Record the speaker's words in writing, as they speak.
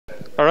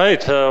All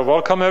right,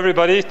 welcome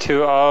everybody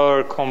to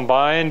our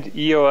combined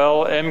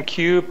EOL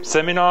M-Cube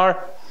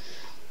seminar.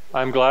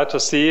 I'm glad to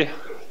see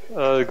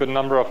a good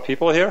number of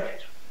people here.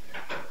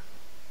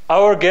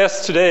 Our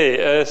guest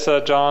today is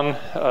Jon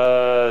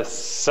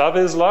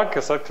Zawislak.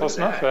 Is that close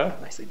enough? Yeah?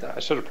 Nicely done.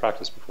 I should have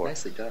practiced before.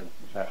 Nicely done.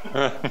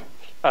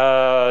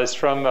 Yeah. He's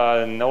from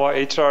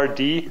NOAA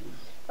HRD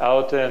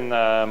out in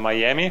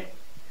Miami.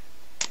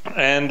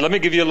 And let me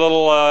give you a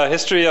little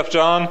history of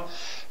Jon.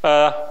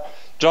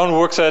 Jon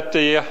works at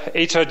the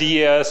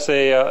HRD as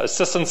an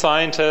assistant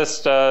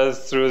scientist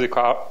through the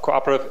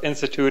Cooperative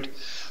Institute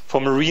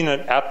for Marine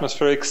and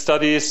Atmospheric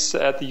Studies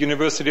at the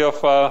University of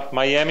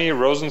Miami,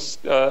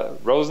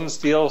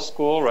 Rosenstiel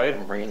School,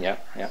 right? Marine, yeah.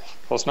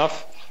 Close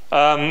enough.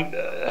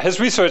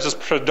 His research has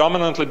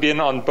predominantly been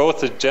on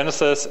both the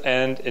genesis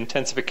and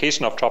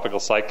intensification of tropical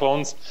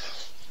cyclones.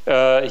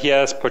 He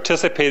has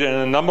participated in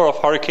a number of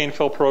hurricane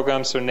field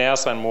programs through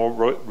NASA and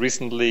more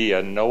recently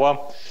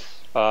NOAA.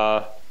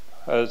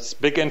 His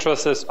big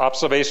interest is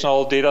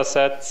observational data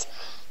sets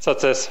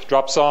such as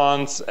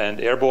dropsondes and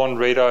airborne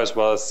radar, as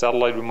well as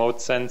satellite remote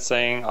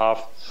sensing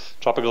of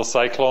tropical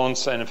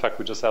cyclones. And in fact,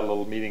 we just had a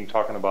little meeting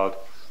talking about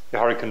the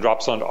Hurricane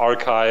Dropsonde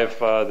archive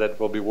that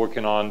we'll be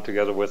working on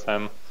together with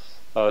him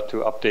to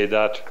update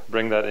that,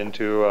 bring that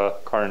into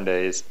current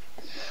days.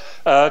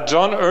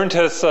 Jon earned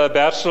his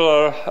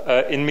bachelor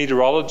in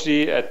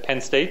meteorology at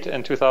Penn State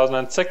in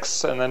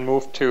 2006 and then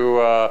moved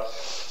to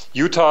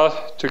Utah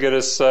to get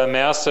his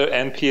master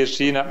and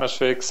PhD in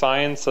atmospheric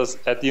sciences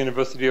at the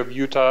University of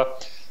Utah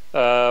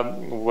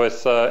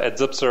with Ed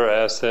Zipser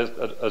as his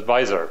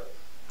advisor.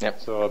 Yep.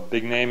 So a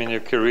big name in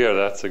your career,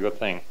 that's a good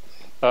thing.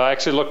 I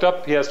actually looked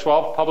up, he has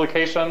 12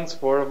 publications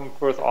for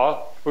first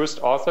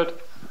authored,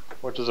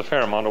 which is a fair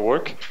amount of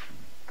work.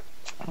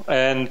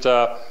 And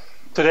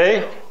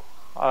today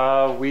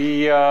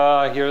we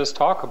hear his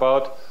talk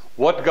about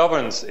what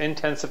governs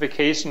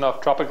intensification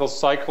of tropical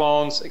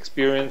cyclones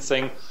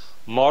experiencing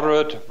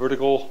moderate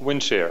vertical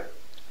wind shear.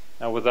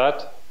 And with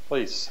that,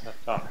 please,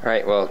 Jon. All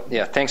right. Well,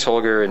 yeah. Thanks,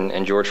 Holger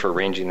and George, for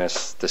arranging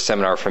this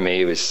seminar for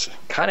me. It was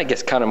kind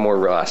of more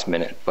last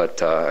minute,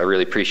 but I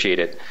really appreciate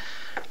it.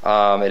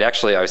 It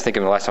actually, I was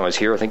thinking the last time I was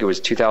here, I think it was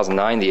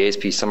 2009, the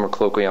ASP Summer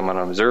Colloquium on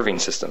Observing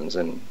Systems,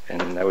 and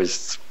that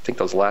was, I think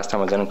that was the last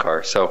time I was in a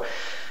car. So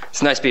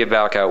it's nice to be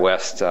back out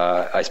west.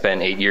 I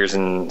spent 8 years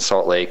in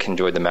Salt Lake,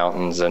 enjoyed the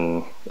mountains,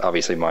 and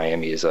obviously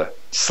Miami is a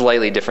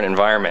slightly different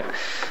environment.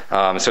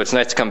 So it's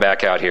nice to come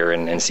back out here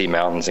and see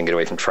mountains and get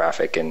away from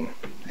traffic, and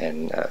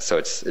so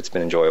it's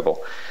been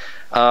enjoyable.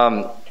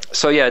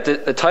 So yeah,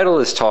 the title of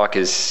this talk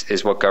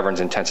is what governs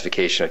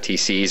intensification of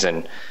TCs,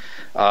 and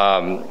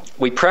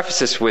we preface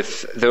this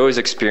with those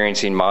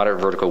experiencing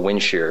moderate vertical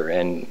wind shear,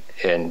 and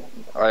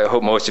I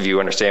hope most of you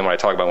understand what I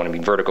talk about when I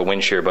mean vertical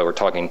wind shear, but we're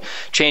talking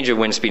change of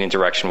wind speed and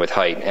direction with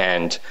height.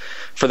 And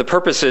for the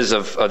purposes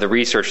of the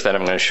research that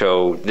I'm going to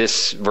show,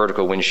 this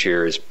vertical wind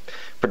shear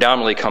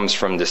predominantly comes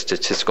from the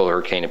statistical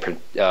hurricane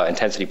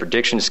intensity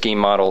prediction scheme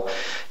model,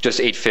 just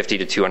 850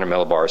 to 200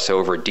 millibars, so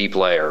over a deep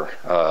layer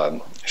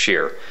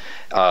shear.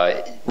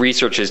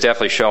 Research is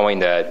definitely showing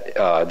that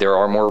there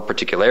are more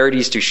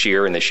particularities to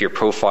shear in the shear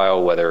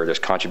profile, whether there's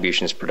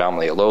contributions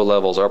predominantly at low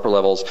levels or upper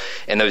levels,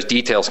 and those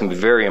details can be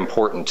very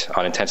important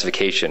on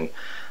intensification.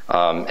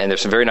 And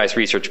there's some very nice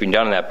research being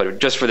done on that, but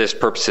just for this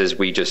purposes,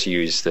 we just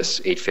use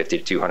this 850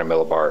 to 200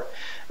 millibar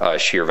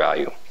shear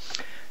value.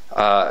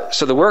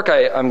 So the work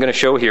I'm going to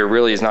show here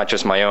really is not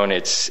just my own.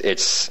 It's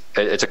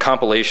a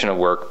compilation of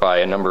work by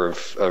a number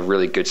of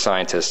really good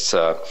scientists.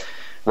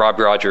 Rob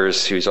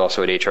Rogers, who's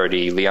also at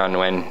HRD, Leon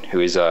Nguyen, who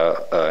is an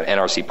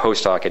NRC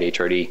postdoc at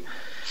HRD,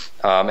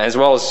 as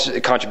well as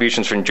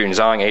contributions from Jun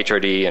Zhang,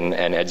 HRD, and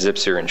Ed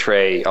Zipser and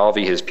Trey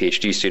Alvey, his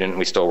PhD student.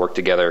 We still work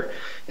together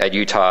at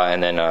Utah,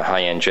 and then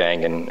Haiyan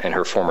Zhang and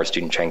her former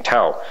student Chang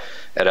Tao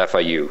at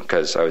FIU,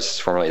 because I was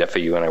formerly at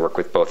FIU and I work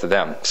with both of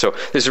them. So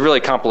this is really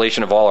a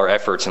compilation of all our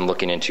efforts in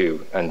looking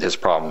into this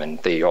problem, and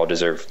they all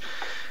deserve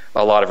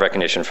a lot of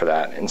recognition for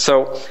that. And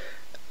so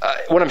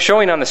what I'm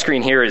showing on the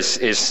screen here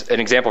is an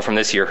example from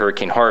this year,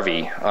 Hurricane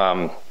Harvey.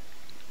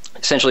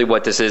 Essentially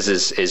what this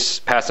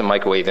is passive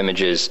microwave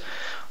images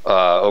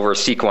over a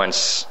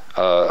sequence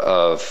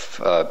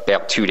of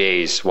about 2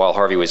 days while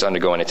Harvey was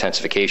undergoing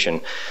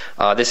intensification.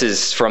 This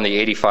is from the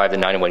 85 to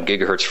 91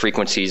 gigahertz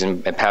frequencies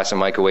in passive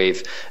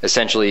microwave.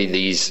 Essentially,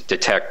 these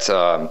detect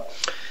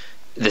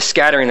the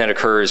scattering that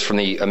occurs from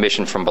the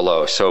emission from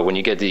below. So when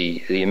you get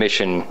the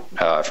emission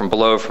from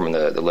below, from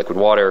the liquid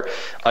water,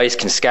 ice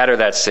can scatter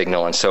that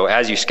signal. And so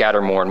as you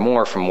scatter more and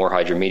more from more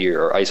hydrometeor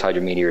or ice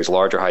hydrometeors,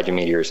 larger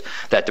hydrometeors,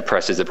 that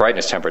depresses the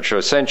brightness temperature,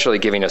 essentially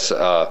giving us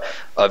a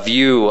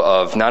view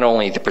of not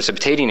only the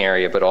precipitating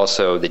area, but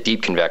also the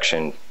deep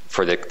convection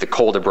for the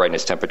colder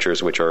brightness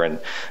temperatures, which are in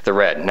the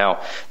red. Now,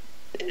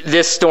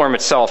 this storm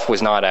itself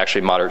was not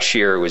actually moderate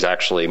shear. It was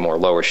actually more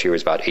lower shear. It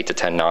was about 8 to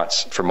 10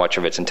 knots for much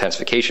of its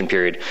intensification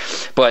period.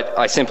 But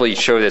I simply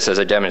show this as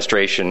a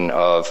demonstration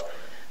of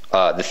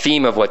the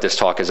theme of what this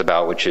talk is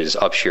about, which is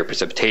upshear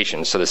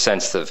precipitation. So the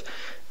sense of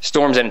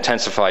storms that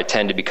intensify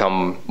tend to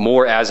become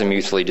more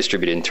azimuthally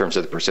distributed in terms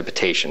of the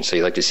precipitation. So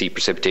you like to see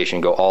precipitation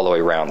go all the way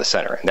around the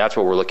center. And that's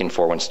what we're looking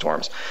for when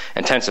storms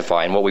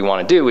intensify. And what we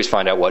want to do is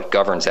find out what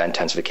governs that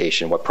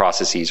intensification, what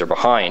processes are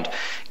behind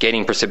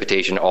getting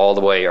precipitation all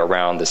the way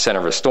around the center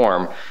of a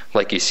storm,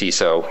 like you see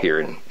so here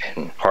in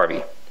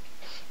Harvey.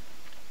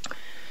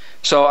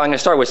 So I'm going to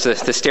start with the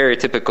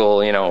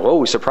stereotypical,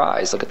 oh,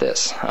 surprise, look at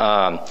this.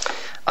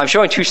 I'm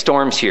showing two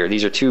storms here.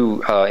 These are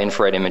two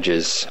infrared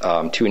images,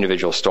 two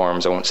individual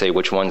storms. I won't say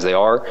which ones they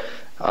are.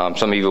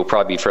 Some of you will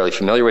probably be fairly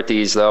familiar with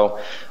these, though.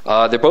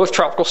 They're both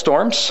tropical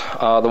storms.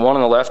 The one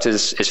on the left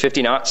is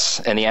 50 knots,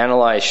 and the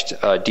analyzed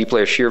deep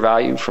layer shear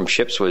value from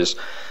ships was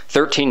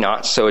 13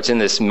 knots. So it's in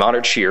this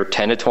moderate shear,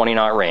 10 to 20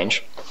 knot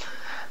range.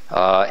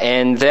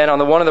 And then on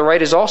the one on the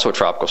right is also a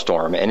tropical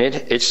storm, and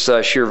its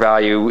shear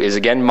value is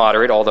again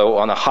moderate, although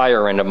on the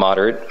higher end of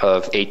moderate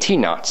of 18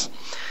 knots.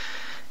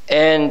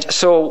 And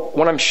so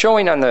what I'm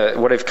showing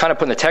what I've kind of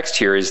put in the text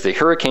here is the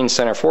Hurricane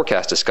Center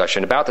forecast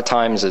discussion about the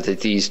times that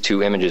these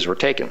two images were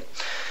taken.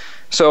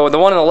 So the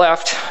one on the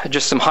left,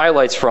 just some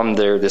highlights from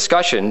their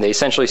discussion. They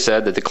essentially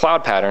said that the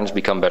cloud patterns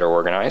become better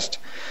organized.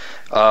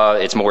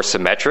 It's more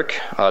symmetric.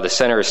 The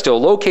center is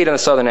still located on the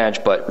southern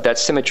edge, but that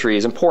symmetry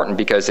is important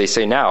because they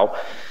say now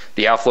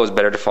the outflow is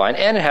better defined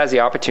and it has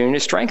the opportunity to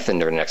strengthen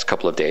during the next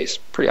couple of days.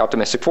 Pretty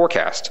optimistic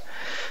forecast.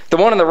 The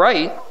one on the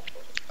right,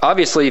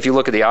 obviously, if you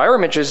look at the IR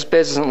images, it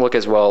doesn't look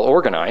as well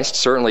organized.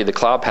 Certainly, the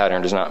cloud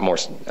pattern is not more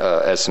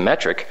as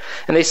symmetric.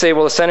 And they say,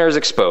 well, the center is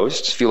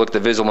exposed. If you look at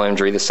the visual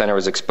imagery, the center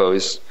is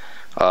exposed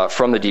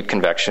from the deep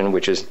convection,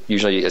 which is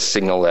usually a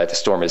signal that the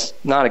storm is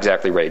not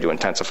exactly ready to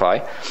intensify.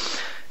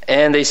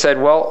 And they said,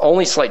 well,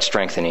 only slight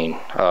strengthening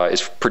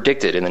is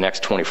predicted in the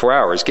next 24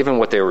 hours, given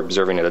what they were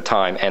observing at the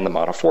time and the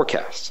model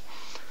forecasts.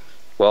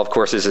 Well, of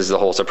course, this is the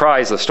whole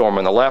surprise. The storm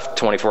on the left,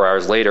 24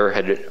 hours later,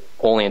 had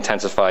only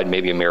intensified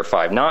maybe a mere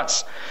 5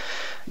 knots.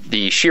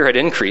 The shear had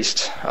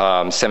increased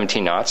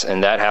 17 knots,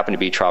 and that happened to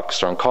be Tropical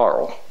Storm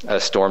Karl, a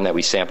storm that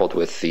we sampled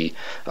with the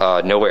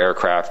NOAA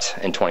aircraft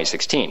in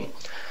 2016.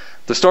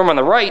 The storm on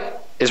the right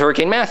is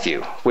Hurricane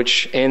Matthew,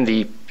 which in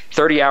the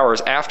 30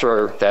 hours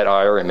after that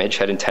IR image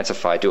had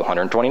intensified to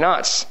 120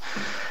 knots.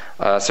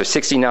 So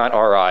 60 knot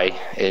RI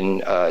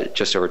in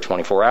just over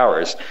 24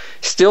 hours,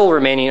 still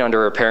remaining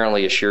under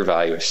apparently a shear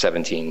value of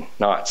 17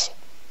 knots.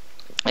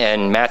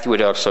 And Matthew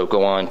would also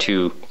go on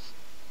to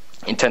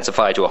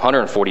intensify to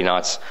 140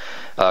 knots,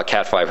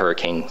 Cat 5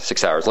 hurricane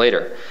 6 hours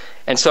later.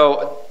 And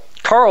so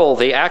Karl,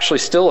 they actually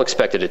still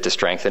expected it to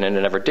strengthen, and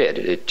it never did.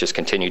 It just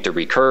continued to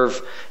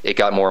recurve. It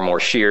got more and more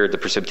sheared. The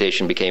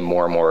precipitation became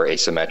more and more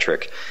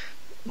asymmetric.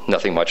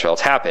 Nothing much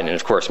else happened. And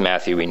of course,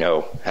 Matthew, we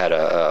know, had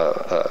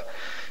a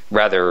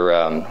rather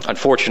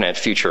unfortunate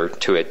future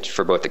to it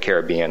for both the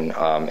Caribbean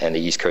and the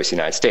East Coast of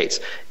the United States.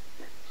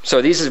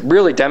 So these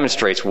really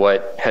demonstrates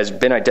what has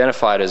been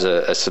identified as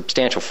a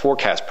substantial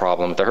forecast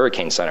problem at the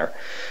Hurricane Center.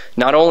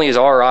 Not only is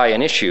RI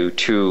an issue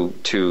to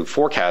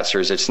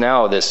forecasters, it's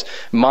now this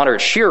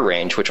moderate shear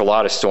range, which a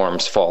lot of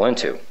storms fall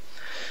into.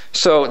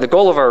 So the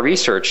goal of our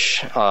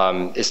research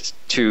is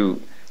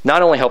to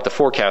not only help the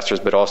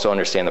forecasters, but also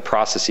understand the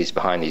processes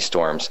behind these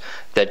storms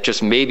that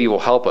just maybe will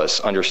help us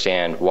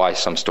understand why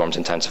some storms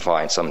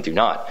intensify and some do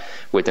not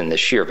within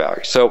this shear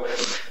value. So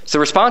the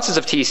responses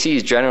of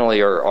TCs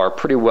generally are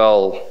pretty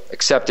well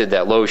accepted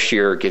that low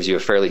shear gives you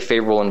a fairly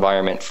favorable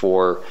environment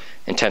for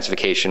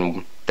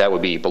intensification. That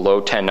would be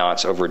below 10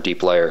 knots over a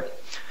deep layer.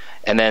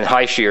 And then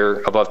high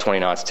shear above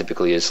 20 knots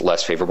typically is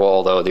less favorable,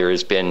 although there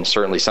has been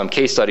certainly some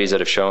case studies that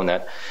have shown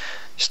that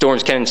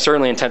storms can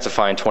certainly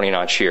intensify in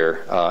 20-knot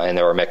shear, and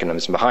there are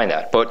mechanisms behind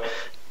that. But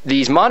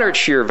these moderate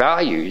shear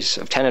values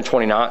of 10 and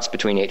 20 knots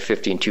between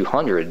 850 and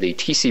 200, the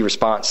TC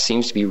response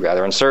seems to be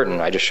rather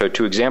uncertain. I just showed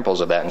two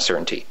examples of that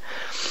uncertainty.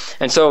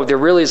 And so there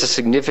really is a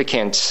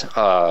significant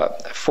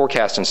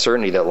forecast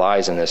uncertainty that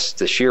lies in this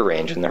shear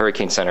range, and the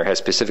Hurricane Center has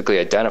specifically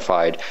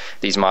identified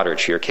these moderate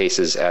shear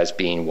cases as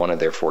being one of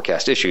their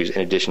forecast issues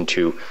in addition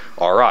to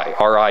RI.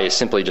 RI is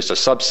simply just a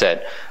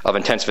subset of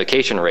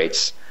intensification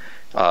rates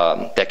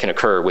that can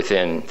occur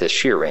within this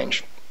shear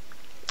range.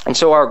 And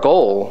so our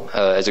goal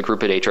as a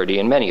group at HRD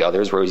and many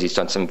others, Rosie's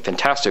done some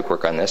fantastic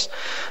work on this,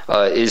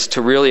 is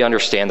to really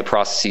understand the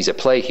processes at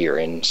play here.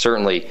 And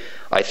certainly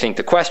I think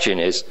the question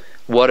is,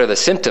 what are the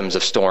symptoms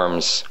of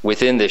storms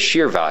within this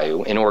shear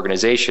value in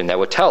organization that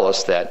would tell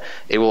us that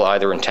it will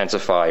either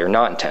intensify or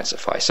not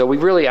intensify? So we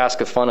really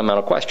ask a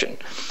fundamental question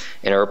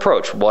in our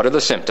approach. What are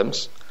the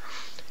symptoms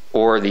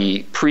or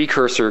the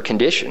precursor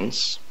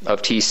conditions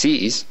of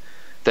TCs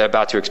that are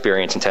about to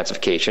experience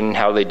intensification, and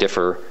how do they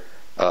differ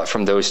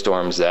from those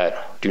storms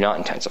that do not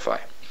intensify?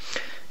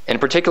 In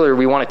particular,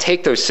 we want to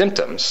take those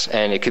symptoms,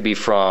 and it could be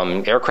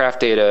from aircraft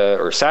data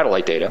or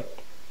satellite data,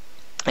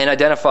 and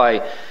identify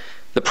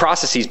the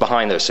processes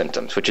behind those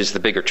symptoms, which is the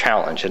bigger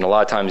challenge. And a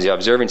lot of times the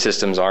observing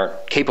systems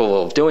aren't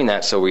capable of doing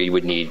that, so we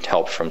would need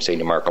help from, say,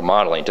 numerical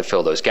modeling to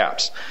fill those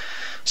gaps.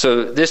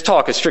 So this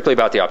talk is strictly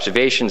about the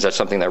observations. That's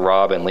something that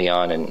Rob and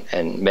Leon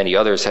and many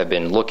others have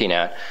been looking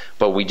at.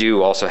 But we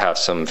do also have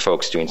some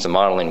folks doing some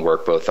modeling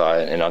work, both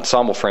an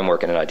ensemble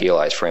framework and an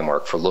idealized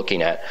framework for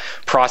looking at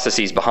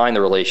processes behind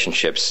the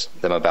relationships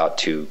that I'm about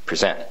to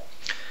present.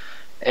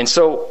 And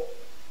so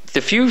the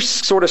few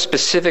sort of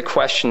specific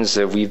questions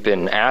that we've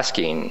been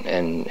asking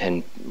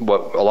and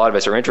what a lot of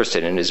us are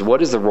interested in is,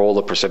 what is the role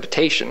of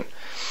precipitation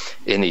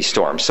in these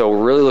storms? So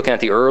we're really looking at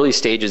the early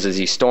stages of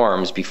these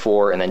storms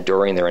before and then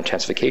during their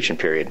intensification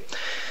period.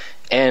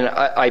 And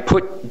I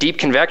put deep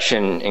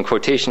convection in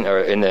quotation or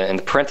in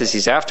the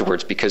parentheses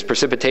afterwards because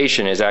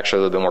precipitation is actually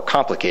a little bit more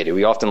complicated.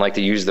 We often like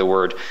to use the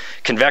word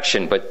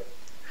convection, but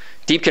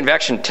deep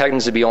convection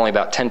tends to be only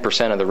about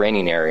 10% of the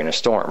raining area in a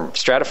storm.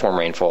 Stratiform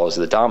rainfall is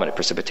the dominant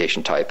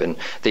precipitation type, and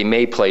they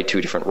may play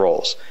two different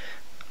roles.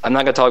 I'm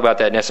not going to talk about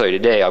that necessarily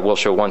today. I will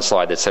show one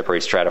slide that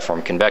separates stratiform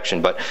and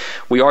convection, but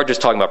we are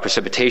just talking about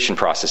precipitation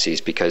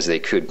processes because they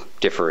could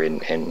differ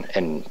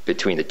in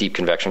between the deep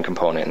convection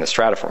component and the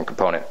stratiform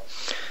component.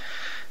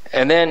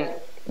 And then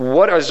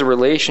what is the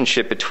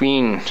relationship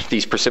between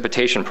these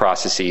precipitation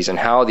processes and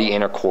how the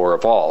inner core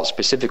evolves,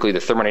 specifically the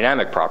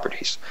thermodynamic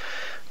properties?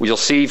 You'll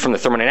see from the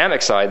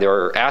thermodynamic side, there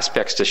are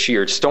aspects to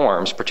sheared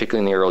storms,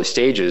 particularly in the early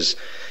stages,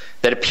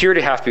 that appear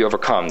to have to be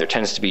overcome. There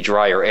tends to be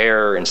drier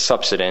air and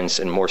subsidence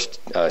and more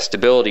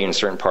stability in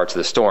certain parts of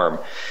the storm.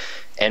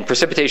 And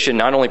precipitation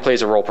not only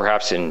plays a role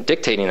perhaps in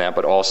dictating that,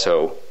 but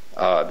also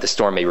the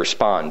storm may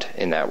respond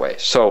in that way.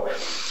 So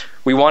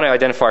we want to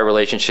identify a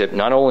relationship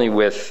not only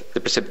with the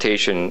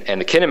precipitation and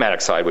the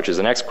kinematic side, which is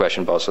the next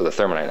question, but also the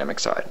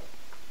thermodynamic side.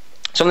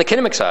 So on the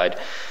kinematic side,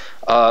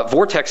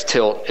 vortex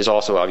tilt is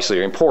also obviously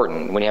very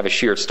important. When you have a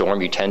sheared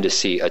storm, you tend to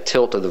see a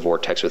tilt of the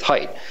vortex with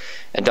height.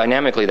 And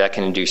dynamically, that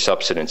can induce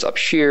subsidence up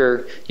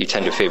shear. You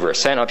tend to favor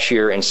ascent up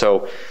shear. And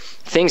so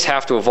things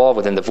have to evolve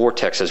within the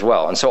vortex as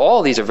well. And so all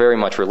of these are very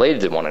much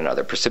related to one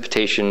another: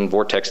 precipitation,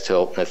 vortex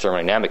tilt, and the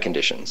thermodynamic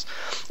conditions.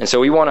 And so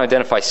we want to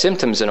identify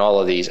symptoms in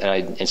all of these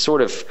and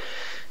sort of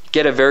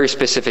get a very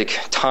specific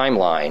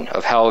timeline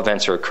of how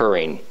events are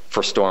occurring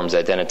for storms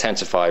that then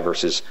intensify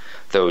versus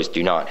those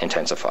do not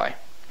intensify.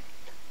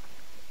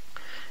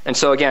 And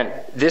so again,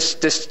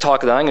 this talk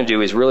that I'm going to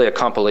do is really a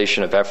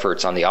compilation of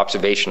efforts on the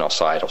observational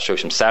side. I'll show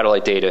some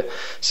satellite data,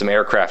 some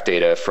aircraft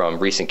data from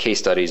recent case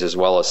studies, as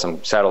well as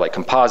some satellite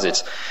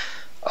composites,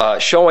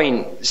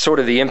 showing sort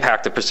of the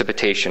impact of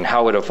precipitation,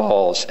 how it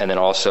evolves, and then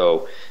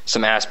also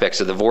some aspects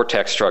of the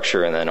vortex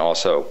structure, and then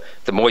also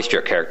the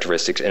moisture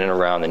characteristics in and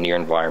around the near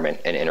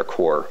environment and inner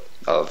core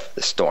of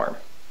the storm.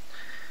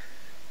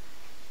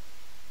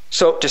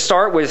 So to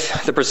start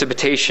with the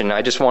precipitation,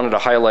 I just wanted to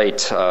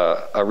highlight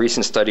a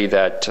recent study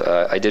that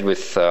I did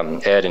with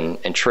Ed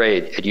and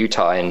Trey at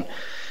Utah. And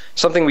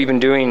something we've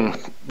been doing,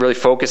 really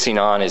focusing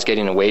on, is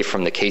getting away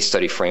from the case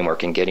study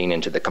framework and getting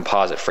into the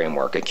composite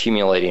framework,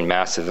 accumulating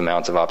massive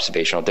amounts of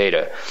observational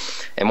data.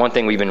 And one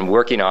thing we've been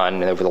working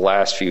on over the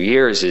last few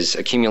years is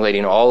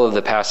accumulating all of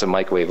the passive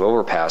microwave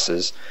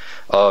overpasses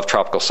of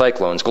tropical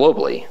cyclones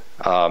globally.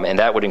 And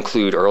that would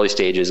include early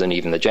stages and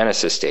even the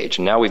genesis stage.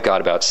 And now we've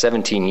got about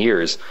 17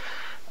 years,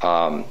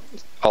 all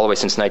the way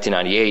since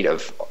 1998,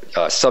 of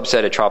a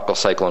subset of tropical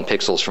cyclone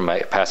pixels from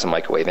passive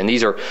microwave. And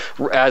these are,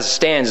 as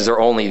stands, they're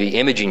only the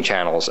imaging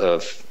channels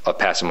of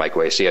passive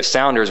microwave. So you have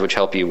sounders, which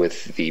help you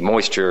with the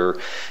moisture,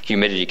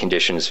 humidity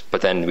conditions,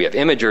 but then we have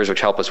imagers,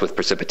 which help us with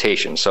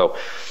precipitation. So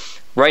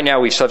right now,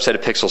 we've subset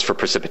of pixels for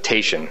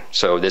precipitation.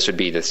 So this would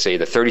be, say,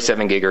 the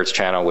 37 gigahertz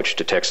channel, which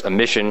detects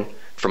emission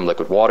from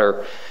liquid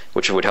water,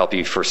 which would help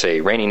you for,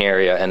 say, raining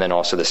area, and then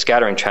also the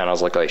scattering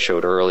channels, like I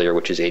showed earlier,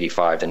 which is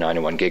 85 to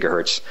 91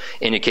 gigahertz,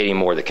 indicating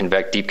more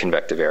the deep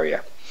convective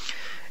area.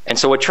 And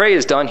so what Trey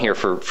has done here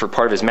for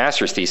part of his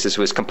master's thesis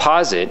was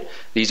composite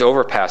these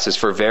overpasses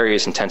for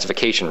various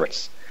intensification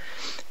rates.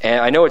 And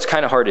I know it's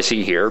kind of hard to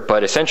see here,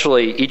 but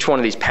essentially each one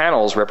of these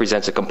panels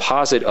represents a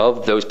composite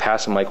of those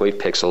passive microwave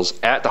pixels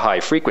at the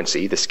high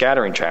frequency, the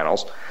scattering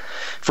channels,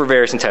 for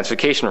various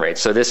intensification rates.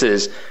 So this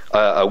is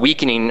a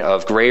weakening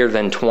of greater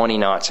than 20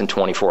 knots in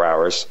 24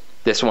 hours.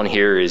 This one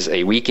here is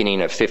a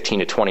weakening of 15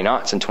 to 20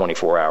 knots in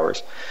 24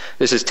 hours.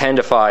 This is 10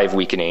 to 5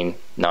 weakening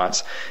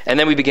knots. And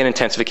then we begin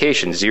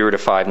intensification, 0 to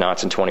 5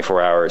 knots in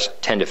 24 hours,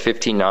 10 to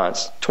 15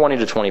 knots, 20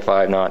 to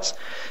 25 knots.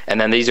 And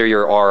then these are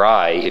your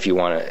RI, if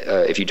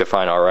you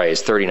define RI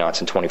as 30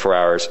 knots in 24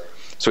 hours.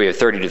 So we have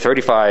 30 to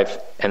 35,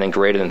 and then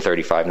greater than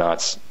 35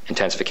 knots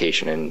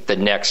intensification in the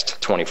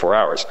next 24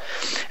 hours.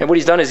 And what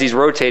he's done is he's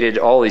rotated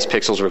all these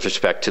pixels with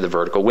respect to the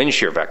vertical wind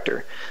shear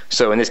vector.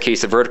 So in this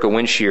case, the vertical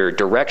wind shear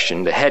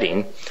direction, the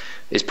heading,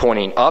 is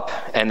pointing up,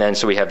 and then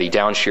so we have the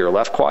down shear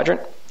left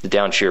quadrant, the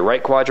down shear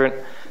right quadrant,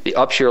 the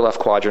up shear left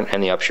quadrant,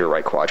 and the up shear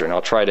right quadrant.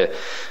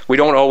 We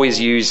don't always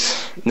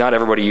not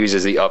everybody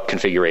uses the up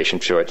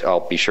configuration, so I'll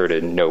be sure to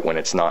note when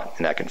it's not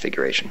in that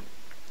configuration.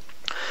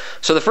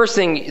 So the first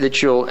thing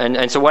that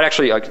and so what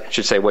actually, I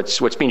should say,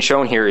 what's being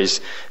shown here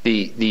is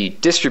the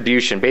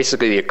distribution,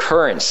 basically the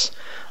occurrence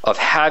of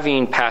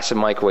having passive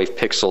microwave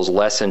pixels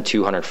less than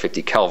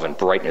 250 Kelvin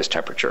brightness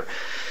temperature.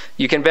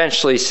 you can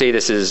eventually say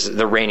this is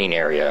the raining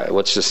area.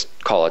 Let's just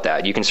call it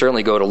that. You can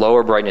certainly go to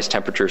lower brightness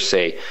temperatures,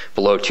 say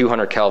below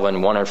 200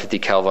 Kelvin, 150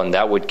 Kelvin.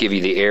 That would give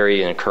you the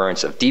area and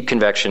occurrence of deep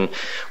convection.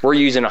 We're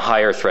using a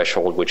higher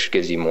threshold, which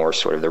gives you more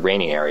sort of the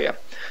raining area.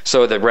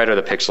 So the redder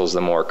the pixels,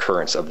 the more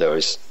occurrence of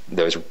those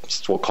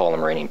we'll call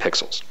them raining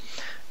pixels,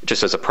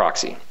 just as a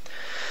proxy.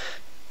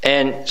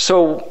 And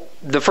so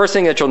the first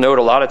thing that you'll note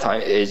a lot of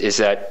time is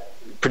that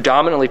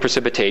predominantly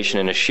precipitation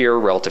in a shear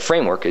relative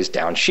framework is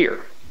down shear.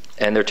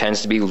 And there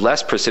tends to be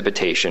less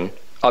precipitation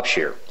up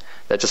shear.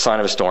 That's a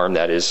sign of a storm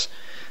that is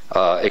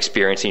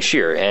experiencing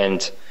shear.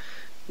 And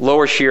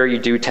lower shear, you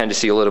do tend to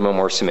see a little bit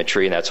more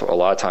symmetry, and that's a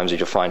lot of times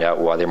you'll find out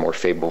why they're more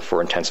favorable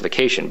for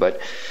intensification. But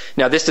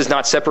now this does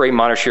not separate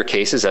mono shear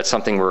cases. That's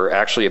something we're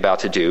actually about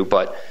to do.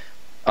 But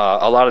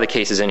a lot of the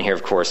cases in here,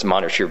 of course,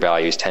 mono shear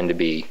values tend to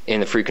be in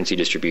the frequency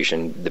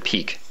distribution, the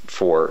peak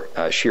for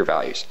shear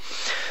values.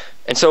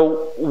 And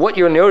so what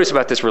you'll notice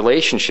about this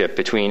relationship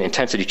between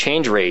intensity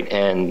change rate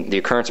and the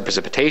occurrence of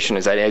precipitation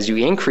is that as you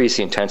increase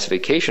the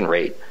intensification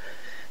rate,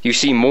 you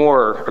see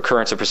more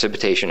occurrence of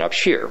precipitation up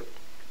shear,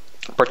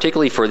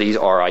 particularly for these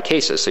RI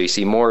cases. So you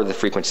see more of the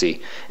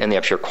frequency in the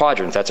up shear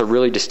quadrant. That's a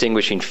really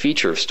distinguishing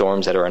feature of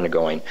storms that are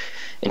undergoing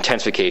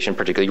intensification,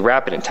 particularly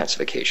rapid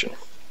intensification.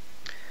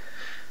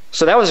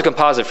 So that was a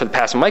composite for the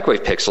passive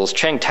microwave pixels.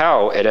 Cheng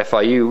Tao at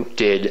FIU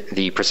did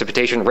the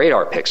precipitation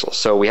radar pixels.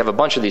 So we have a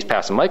bunch of these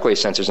passive microwave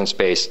sensors in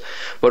space,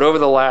 but over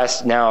the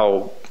last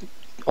now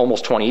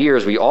almost 20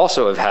 years, we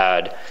also have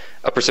had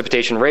a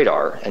precipitation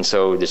radar. And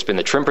so there's been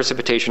the trim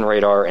precipitation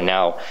radar, and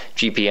now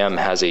GPM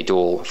has a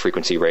dual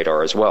frequency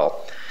radar as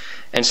well.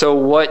 And so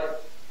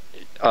what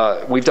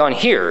we've done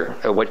here,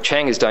 what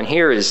Cheng has done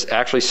here is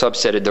actually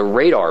subsetted the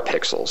radar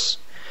pixels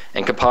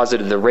and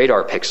composited the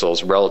radar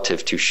pixels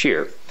relative to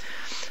shear.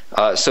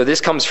 So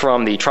this comes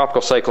from the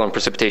Tropical Cyclone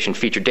Precipitation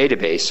Feature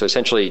Database. So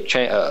essentially,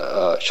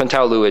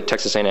 Chantal Liu at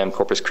Texas A&M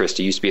Corpus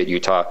Christi, used to be at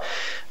Utah,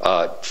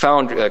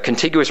 found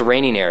contiguous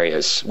raining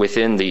areas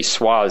within the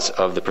swaths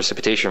of the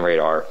precipitation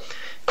radar,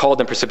 called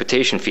them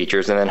precipitation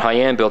features, and then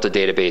Haiyan built a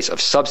database of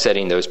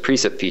subsetting those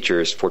precip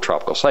features for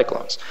tropical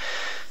cyclones.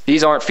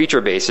 These aren't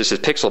feature-based, this is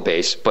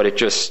pixel-based, but it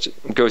just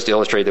goes to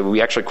illustrate that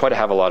we actually quite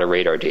have a lot of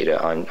radar data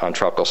on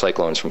tropical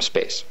cyclones from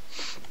space.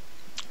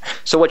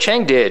 So what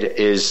Cheng did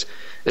is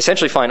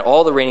essentially find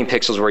all the raining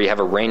pixels where you have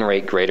a rain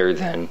rate greater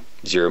than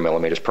 0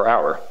 millimeters per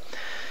hour.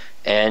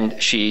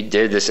 And she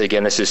did this,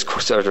 again, this is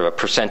sort of a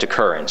percent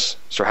occurrence,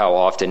 so how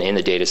often in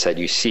the data set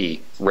you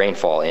see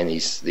rainfall in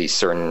these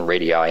certain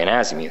radii and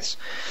azimuths.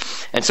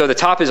 And so the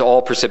top is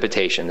all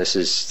precipitation. This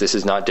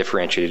is not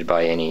differentiated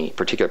by any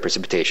particular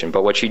precipitation.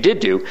 But what she did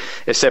do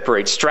is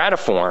separate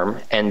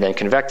stratiform and then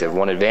convective.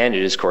 One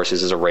advantage, of course,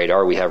 is as a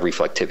radar we have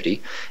reflectivity.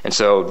 And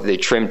so the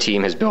TRIM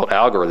team has built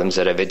algorithms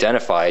that have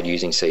identified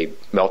using, say,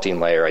 melting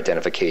layer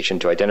identification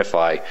to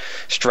identify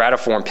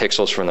stratiform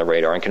pixels from the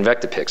radar and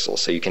convective pixels.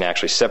 So you can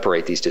actually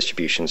separate these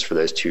distributions for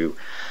those two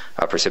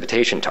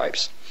precipitation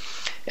types.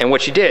 And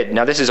what she did,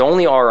 now this is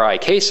only RI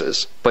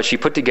cases, but she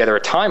put together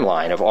a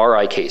timeline of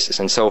RI cases.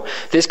 And so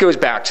this goes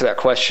back to that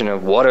question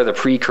of what are the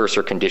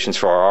precursor conditions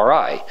for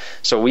RI.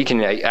 So we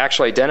can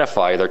actually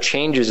identify there are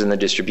changes in the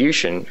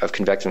distribution of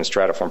convective and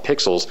stratiform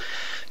pixels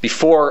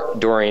before,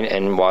 during,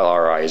 and while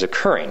RI is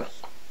occurring.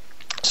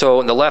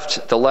 So in the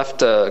left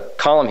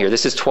column here,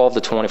 this is 12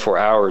 to 24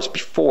 hours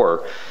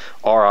before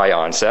RI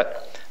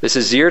onset. This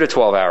is 0 to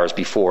 12 hours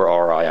before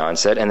RI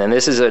onset, and then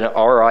this is an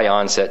RI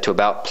onset to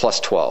about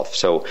plus 12.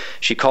 So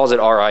she calls it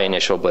RI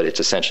initial, but it's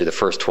essentially the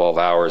first 12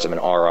 hours of an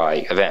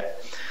RI event.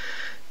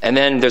 And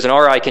then there's an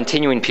RI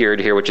continuing period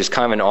here, which is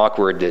kind of an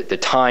awkward, the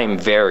time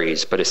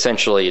varies, but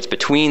essentially it's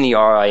between the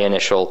RI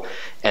initial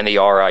and the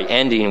RI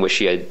ending, which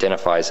she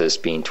identifies as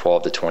being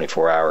 12 to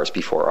 24 hours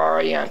before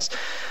RI ends.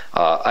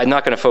 I'm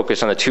not going to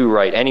focus on the two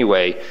right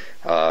anyway.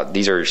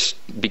 These are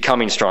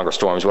becoming stronger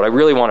storms. What I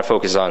really want to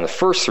focus on the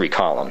first three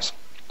columns.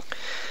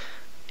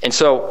 And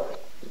so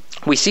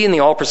we see in the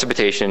all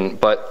precipitation,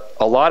 but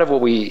a lot of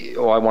what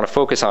I want to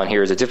focus on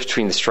here is the difference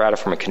between the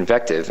stratiform and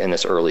convective in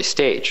this early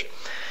stage.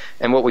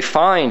 And what we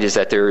find is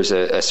that there is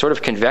a sort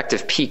of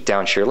convective peak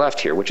down shear left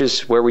here, which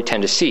is where we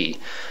tend to see.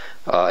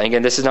 And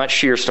again, this is not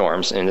shear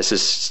storms, and this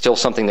is still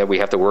something that we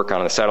have to work on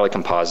in the satellite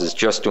composites,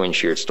 just doing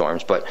shear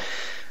storms. But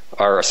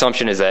our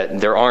assumption is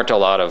that there aren't a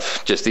lot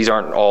of these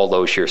aren't all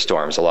low shear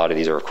storms. A lot of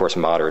these are, of course,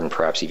 moderate and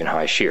perhaps even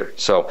high shear.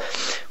 So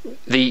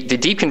the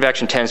deep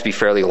convection tends to be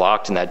fairly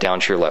locked in that down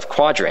shear left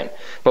quadrant.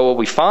 But what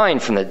we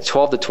find from the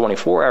 12 to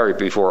 24 hour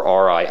before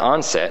RI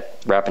onset,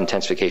 rapid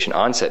intensification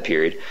onset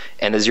period,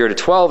 and the 0 to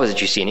 12 is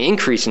that you see an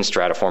increase in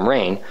stratiform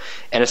rain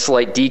and a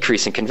slight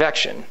decrease in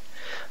convection.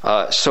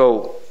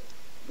 So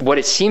what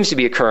it seems to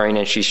be occurring,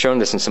 and she's shown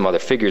this in some other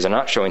figures I'm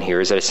not showing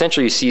here, is that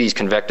essentially you see these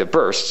convective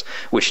bursts,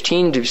 which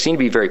seem to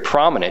be very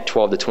prominent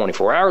 12 to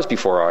 24 hours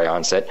before RI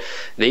onset.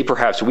 They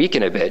perhaps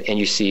weaken a bit, and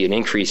you see an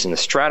increase in the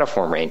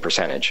stratiform rain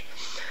percentage.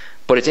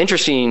 But it's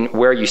interesting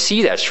where you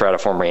see that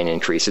stratiform rain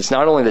increase. It's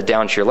not only the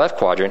down shear left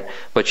quadrant,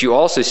 but you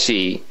also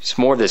see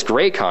more of this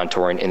gray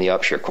contouring in the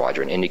up shear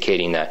quadrant,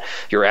 indicating that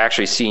you're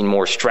actually seeing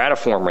more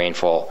stratiform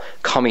rainfall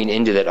coming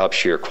into that up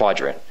shear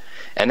quadrant.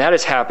 And that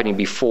is happening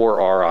before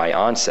RI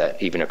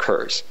onset even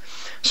occurs.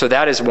 So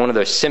that is one of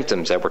those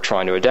symptoms that we're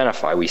trying to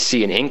identify. We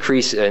see an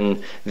increase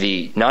in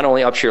the not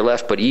only up shear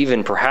left, but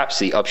even perhaps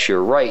the up shear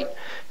right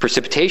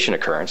precipitation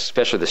occurrence,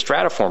 especially the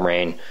stratiform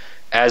rain,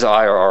 as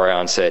RI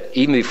onset,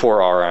 even before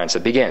RI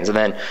onset begins. And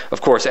then,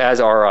 of course,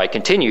 as RI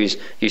continues,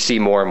 you see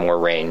more and more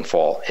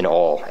rainfall in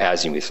all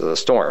azimuths of the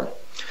storm.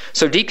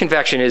 So deep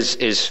convection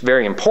is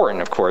very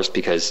important, of course,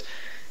 because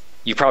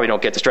you probably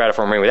don't get the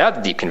stratiform rain without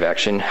the deep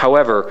convection.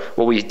 However,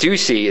 what we do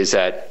see is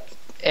that,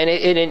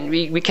 and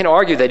we can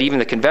argue that even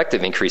the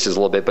convective increases a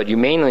little bit, but you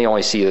mainly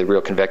only see the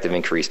real convective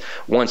increase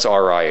once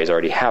RI is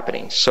already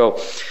happening. So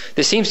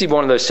this seems to be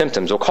one of those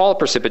symptoms. We'll call it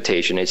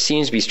precipitation. It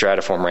seems to be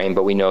stratiform rain,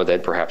 but we know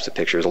that perhaps the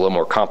picture is a little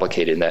more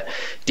complicated, and that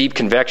deep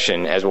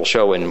convection, as we'll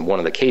show in one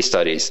of the case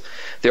studies,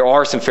 there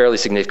are some fairly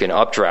significant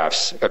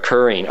updrafts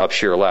occurring up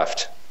shear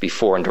left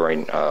before and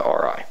during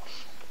RI.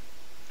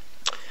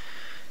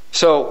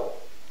 So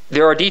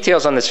there are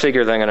details on this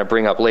figure that I'm going to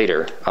bring up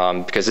later,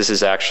 because this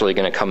is actually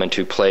going to come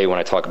into play when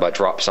I talk about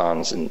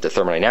dropsons and the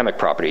thermodynamic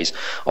properties.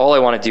 All I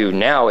want to do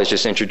now is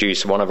just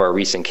introduce one of our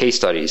recent case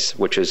studies,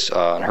 which is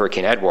on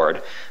Hurricane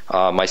Edward.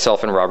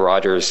 Myself and Rob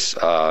Rogers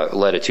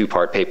led a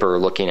two-part paper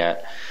looking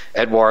at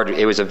Edward.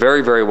 It was a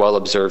very, very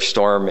well-observed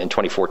storm in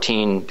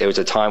 2014. It was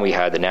a time we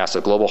had the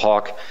NASA Global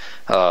Hawk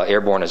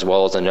airborne as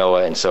well as the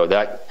NOAA, and so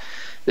that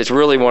it's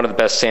really one of the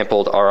best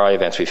sampled RI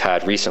events we've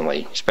had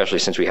recently, especially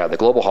since we had the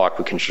Global Hawk.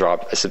 We can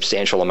drop a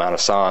substantial amount of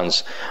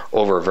SONS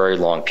over a very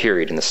long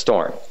period in the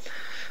storm.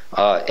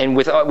 And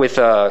with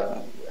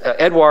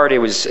Edward, it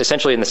was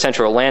essentially in the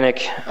central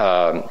Atlantic,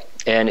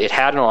 and it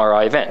had an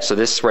RI event. So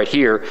this right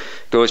here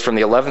goes from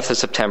the 11th of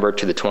September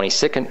to the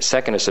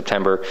 22nd of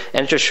September,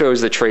 and it just shows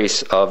the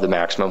trace of the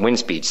maximum wind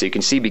speed. So you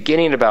can see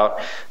beginning at about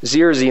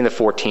 0Z in the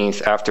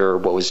 14th, after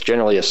what was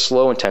generally a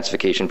slow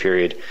intensification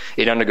period,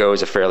 it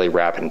undergoes a fairly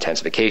rapid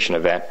intensification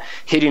event,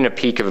 hitting a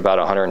peak of about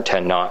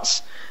 110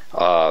 knots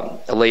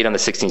late on the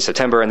 16th of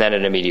September, and then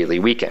it immediately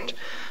weakened.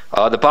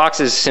 The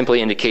boxes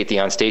simply indicate the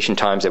on-station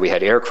times that we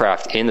had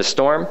aircraft in the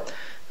storm,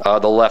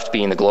 the left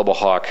being the Global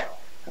Hawk,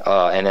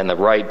 and then the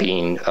right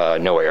being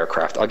NOAA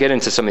aircraft. I'll get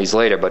into some of these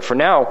later, but for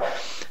now,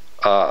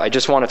 I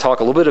just want to talk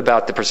a little bit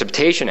about the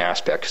precipitation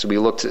aspect, because we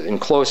looked in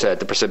close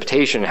at the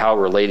precipitation, how it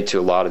related to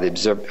a lot of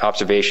the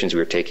observations we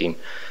were taking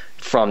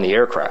from the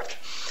aircraft.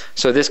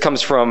 So this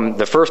comes from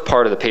the first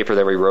part of the paper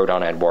that we wrote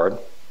on Edward.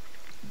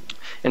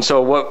 And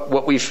so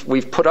what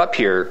we've put up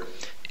here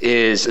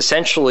is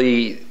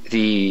essentially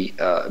the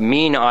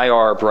mean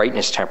IR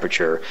brightness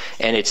temperature,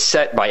 and it's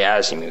set by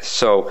azimuth.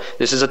 So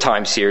this is a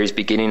time series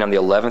beginning on the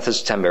 11th of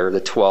September,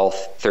 the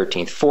 12th,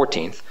 13th,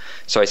 14th.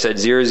 So I said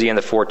 0Z on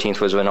the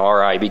 14th was when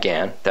RI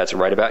began. That's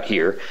right about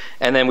here.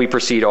 And then we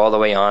proceed all the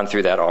way on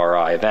through that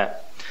RI event.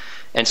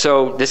 And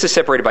so this is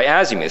separated by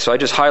azimuth. So I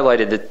just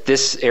highlighted that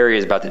this area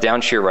is about the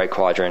down shear right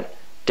quadrant,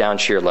 down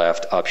shear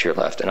left,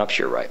 and up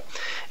shear right.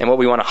 And what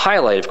we want to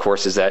highlight, of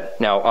course, is that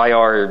now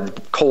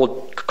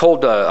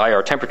cold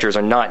IR temperatures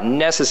are not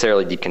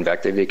necessarily deep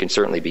convective. They can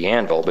certainly be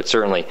anvil, but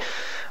certainly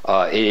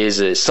it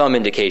is some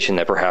indication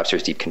that perhaps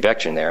there's deep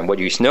convection there. And what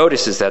you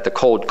notice is that the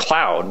cold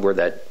cloud, where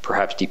that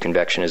perhaps deep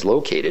convection is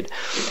located,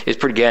 is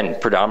again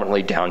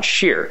predominantly down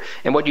shear.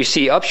 And what you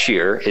see up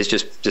shear is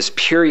just this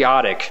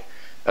periodic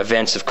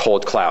events of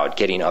cold cloud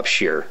getting up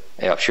shear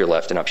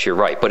left and up shear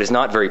right, but it's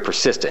not very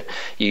persistent.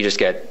 You just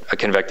get a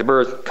convective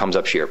burst, comes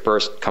up shear,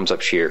 burst, comes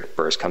up shear,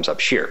 burst, comes up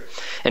shear.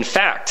 In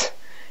fact,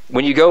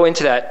 when you go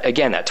into that,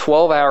 again, that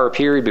 12-hour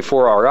period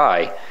before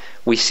RI,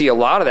 we see a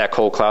lot of that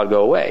cold cloud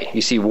go away.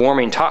 You see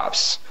warming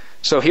tops.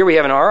 So here we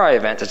have an RI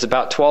event that's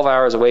about 12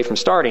 hours away from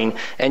starting,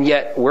 and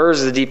yet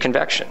where's the deep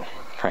convection,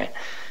 right?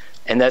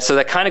 And so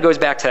that kind of goes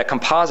back to that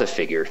composite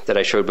figure that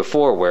I showed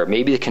before, where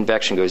maybe the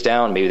convection goes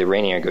down, maybe the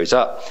rain air goes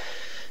up.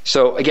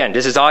 So again,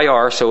 this is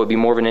IR, so it would be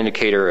more of an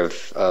indicator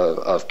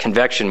of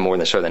convection more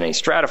than any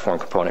stratiform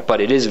component. But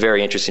it is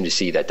very interesting to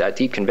see that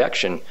deep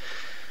convection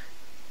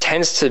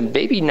tends to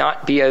maybe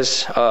not be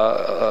as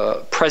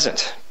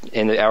present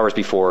in the hours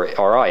before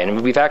RI.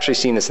 And we've actually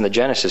seen this in the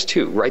genesis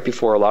too. Right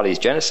before a lot of these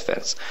genesis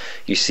events,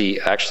 you see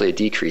actually a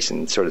decrease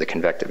in sort of the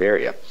convective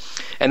area.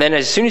 And then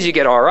as soon as you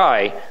get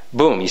RI,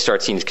 boom, you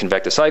start seeing these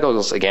convective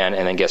cycles again,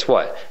 and then guess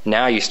what?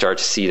 Now you start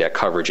to see that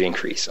coverage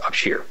increase up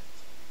shear.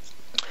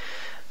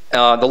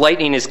 The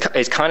lightning is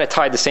kind of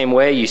tied the same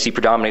way. You see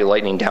predominantly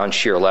lightning down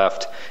shear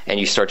left, and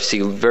you start to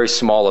see very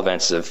small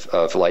events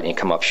of lightning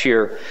come up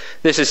shear.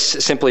 This is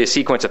simply a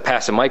sequence of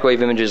passive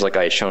microwave images like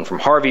I had shown from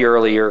Harvey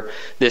earlier.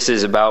 This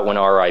is about when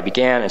RI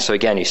began, and so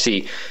again you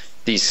see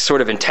these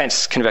sort of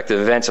intense convective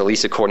events, at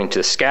least according to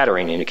the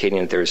scattering, indicating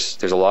that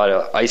there's a lot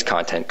of ice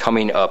content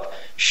coming up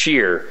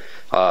shear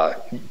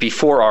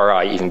before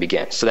RI even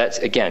begins. So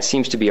that, again,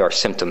 seems to be our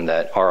symptom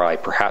that RI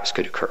perhaps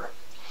could occur.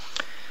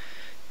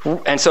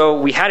 And so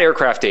we had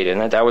aircraft data,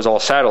 and that was all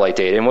satellite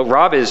data. And what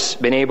Rob has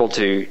been able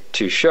to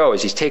show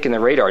is he's taken the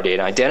radar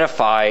data and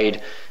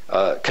identified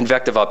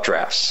convective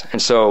updrafts.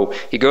 And so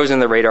he goes in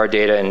the radar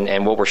data,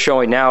 and what we're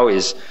showing now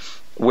is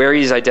where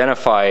he's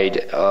identified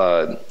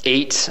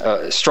 8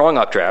 strong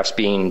updrafts,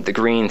 being the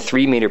green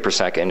 3 meter per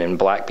second and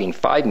black being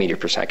 5 meter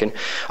per second,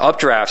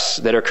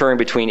 updrafts that are occurring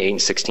between 8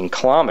 and 16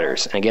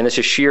 kilometers. And again, this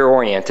is shear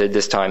oriented.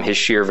 This time his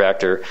shear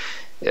vector,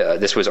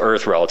 this was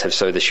Earth relative,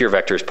 so the shear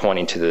vector is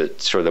pointing to the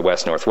sort of the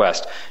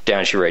west-northwest,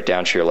 down shear right,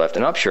 down shear left,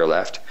 and up shear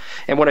left.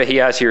 And what he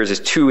has here is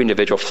 2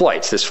 individual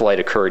flights. This flight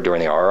occurred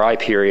during the RI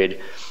period.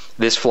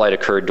 This flight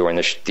occurred during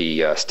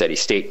the steady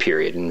state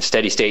period. And the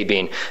steady state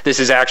being, this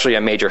is actually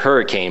a major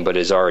hurricane, but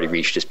has already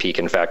reached its peak.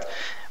 In fact,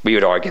 we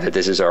would argue that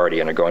this is already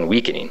undergoing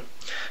weakening.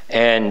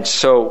 And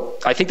so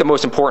I think the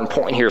most important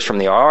point here is from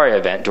the RI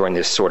event during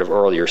this sort of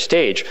earlier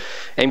stage.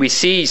 And we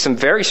see some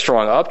very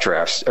strong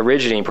updrafts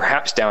originating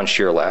perhaps down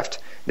shear left.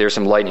 There's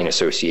some lightning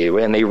associated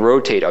with it, and they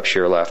rotate up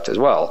shear left as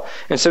well.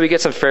 And so we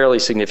get some fairly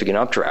significant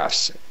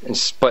updrafts.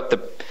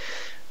 But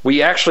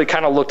we actually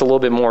kind of looked a little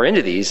bit more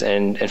into these,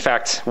 and in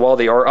fact, while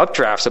they are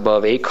updrafts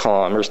above 8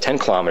 kilometers, 10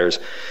 kilometers,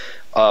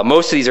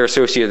 most of these are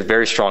associated with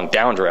very strong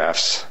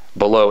downdrafts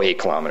below 8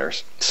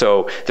 kilometers.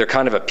 So they're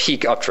kind of a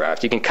peak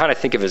updraft. You can kind of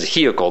think of it as a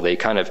helical. They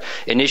kind of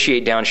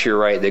initiate down shear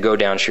right, they go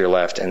down shear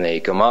left, and they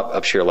come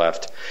up shear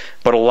left.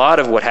 But a lot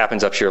of what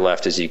happens up shear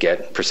left is you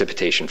get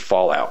precipitation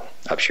fallout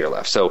up shear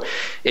left. So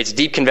it's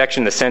deep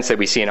convection in the sense that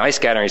we see an ice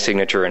scattering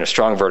signature and a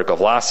strong vertical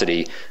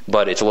velocity,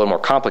 but it's a little more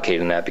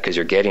complicated than that because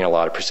you're getting a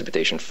lot of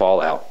precipitation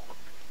fallout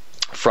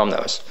from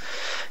those.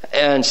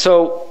 And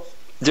so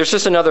there's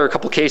just another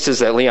couple cases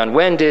that Leon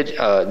Wen did.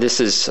 This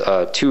is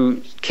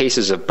 2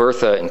 cases of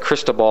Bertha and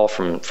Cristobal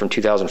from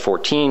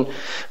 2014.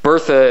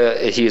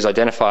 Bertha, he is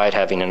identified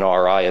having an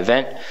RI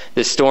event.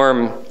 This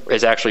storm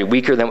is actually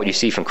weaker than what you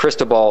see from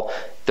Cristobal.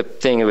 The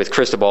thing with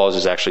Cristobal is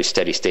it's actually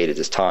steady state at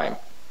this time.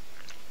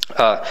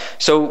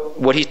 So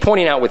what he's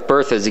pointing out with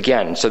Bertha is,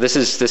 again, so this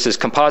is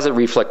composite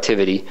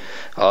reflectivity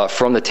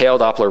from the tail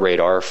Doppler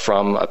radar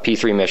from a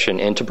P3 mission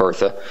into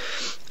Bertha.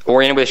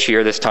 Oriented with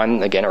shear, this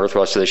time, again,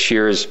 Earth-west, so the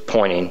shear is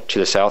pointing to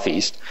the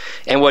southeast.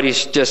 And what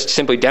he's just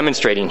simply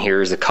demonstrating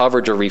here is the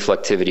coverage of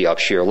reflectivity up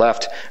shear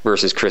left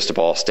versus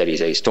Cristobal steady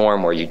state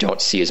storm, where you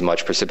don't see as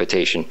much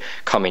precipitation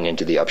coming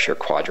into the up shear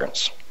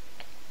quadrants.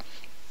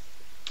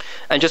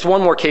 And just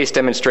one more case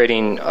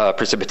demonstrating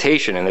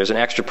precipitation, and there's an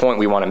extra point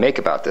we want to make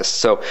about this.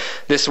 So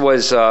this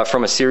was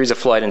from a series of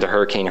flight into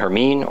Hurricane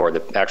Hermine, or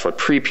the actual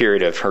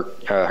pre-period of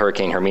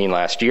Hurricane Hermine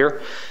last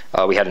year.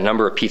 We had a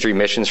number of P3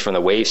 missions from the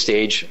wave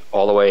stage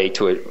all the way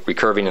to it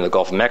recurving in the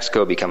Gulf of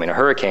Mexico, becoming a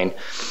hurricane.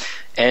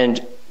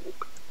 And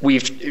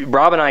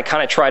Rob and I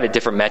kind of tried a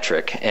different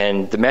metric,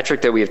 and the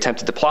metric that we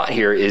attempted to plot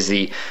here is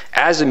the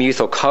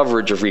azimuthal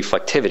coverage of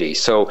reflectivity.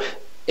 So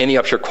in the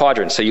up shear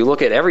quadrant, so you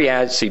look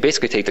at so you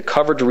basically take the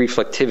coverage of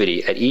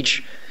reflectivity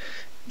at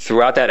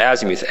throughout that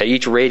azimuth, at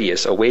each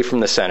radius away from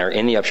the center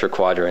in the up shear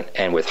quadrant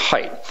and with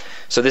height.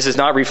 So this is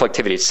not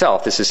reflectivity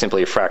itself, this is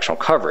simply a fractional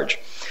coverage.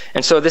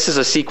 And so this is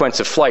a sequence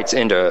of flights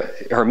into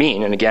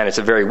Hermine, and again, it's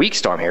a very weak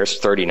storm here, it's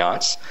 30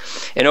 knots.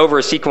 And over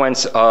a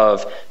sequence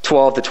of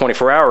 12 to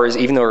 24 hours,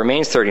 even though it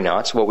remains 30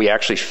 knots, what we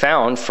actually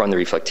found from the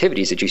reflectivity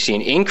is that you see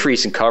an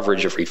increase in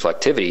coverage of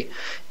reflectivity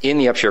in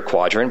the up shear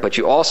quadrant, but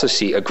you also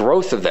see a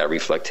growth of that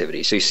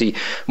reflectivity. So you see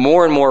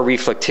more and more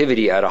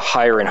reflectivity at a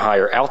higher and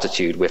higher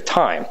altitude with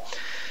time.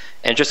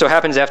 And it just so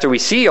happens after we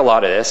see a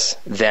lot of this,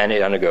 then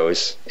it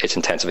undergoes its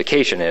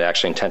intensification. It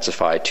actually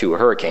intensified to a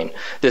hurricane.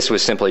 This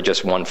was simply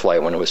just one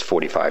flight when it was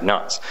 45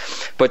 knots.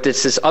 But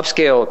it's this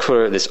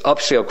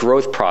upscale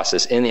growth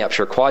process in the up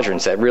shear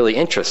quadrants that really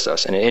interests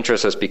us. And it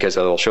interests us because,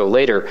 as I'll show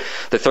later,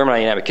 the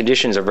thermodynamic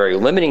conditions are very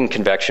limiting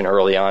convection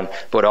early on,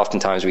 but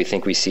oftentimes we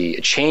think we see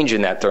a change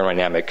in that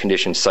thermodynamic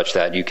conditions such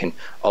that you can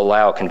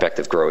allow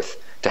convective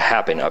growth to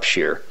happen up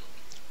shear.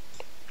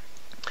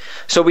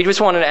 So we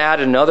just wanted to add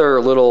another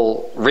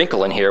little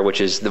wrinkle in here, which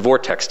is the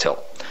vortex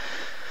tilt.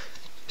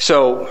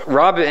 So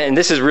Rob, and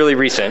this is really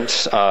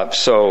recent,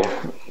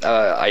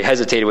 I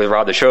hesitated with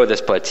Rob to show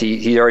this, but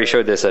he already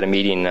showed this at a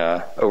meeting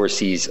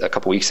overseas a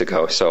couple weeks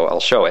ago, so I'll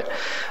show it.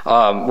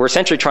 We're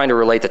essentially trying to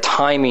relate the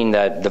timing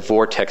that the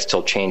vortex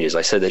tilt changes.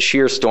 I said that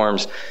shear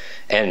storms,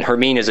 and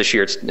Hermine is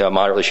a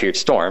moderately sheared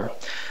storm.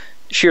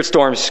 Sheared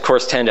storms, of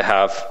course, tend to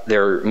have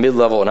their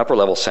mid-level and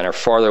upper-level center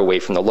farther away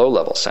from the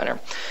low-level center.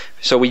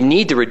 So we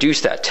need to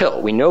reduce that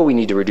tilt. We know we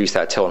need to reduce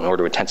that tilt in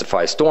order to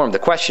intensify a storm. The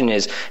question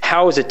is,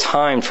 how is it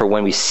timed for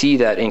when we see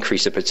that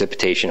increase of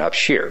precipitation up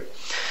shear?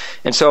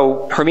 And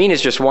so Hermine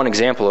is just one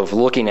example of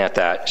looking at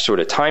that sort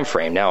of time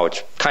frame. Now,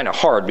 it's kind of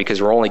hard because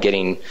we're only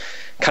getting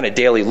kind of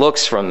daily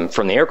looks from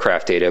the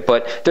aircraft data,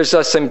 but there's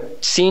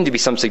seem to be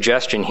some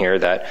suggestion here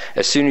that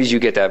as soon as you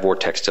get that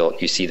vortex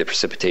tilt, you see the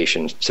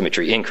precipitation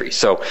symmetry increase.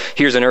 So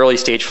here's an early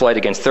stage flight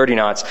against 30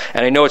 knots,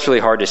 and I know it's really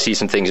hard to see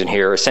some things in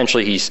here.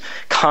 Essentially, he's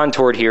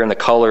contoured here in the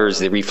colors,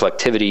 the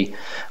reflectivity,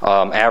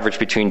 average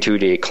between 2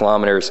 to 8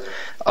 kilometers.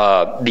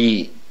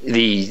 The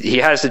he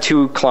has the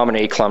 2 kilometer,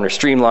 8 kilometer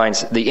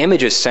streamlines. The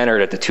image is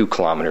centered at the 2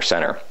 kilometer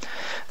center.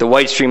 The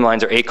white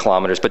streamlines are 8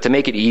 kilometers, but to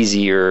make it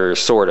easier,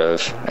 sort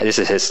of, this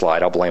is his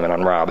slide, I'll blame it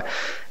on Rob,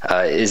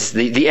 is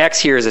the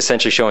X here is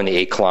essentially showing the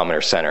 8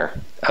 kilometer center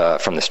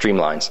from the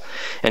streamlines.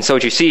 And so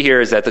what you see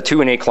here is that the 2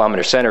 and 8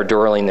 kilometer center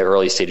during the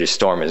early stages of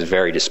storm is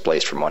very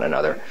displaced from one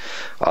another,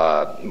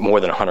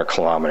 more than 100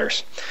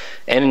 kilometers.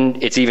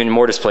 And it's even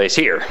more displaced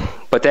here.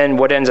 But then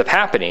what ends up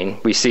happening,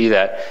 we see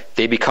that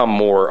they become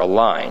more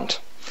aligned.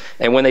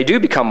 And when they do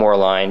become more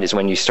aligned is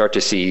when you start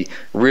to see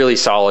really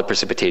solid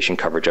precipitation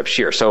coverage up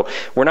shear. So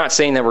we're not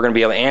saying that we're going to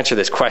be able to answer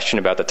this question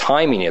about the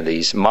timing of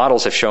these.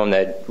 Models have shown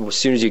that as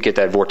soon as you get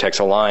that vortex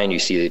aligned, you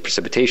see the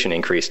precipitation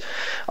increase.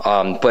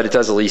 But it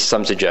does at least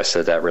some suggest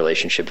that that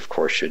relationship, of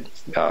course, should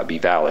be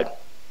valid.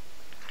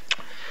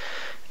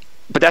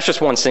 But that's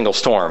just one single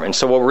storm. And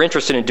so what we're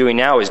interested in doing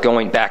now is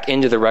going back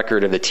into the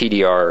record of the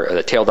TDR,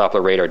 the tail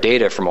Doppler radar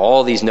data from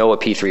all these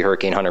NOAA P3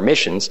 Hurricane Hunter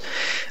missions,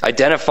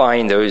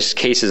 identifying those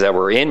cases that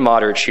were in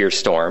moderate shear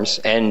storms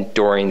and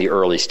during the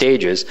early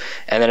stages,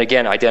 and then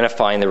again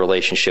identifying the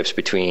relationships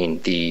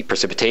between the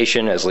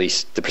precipitation, at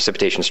least the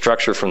precipitation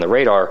structure from the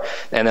radar,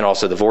 and then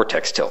also the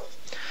vortex tilt.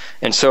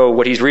 And so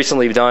what he's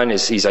recently done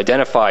is he's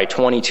identified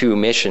 22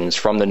 missions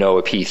from the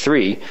NOAA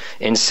P3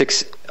 in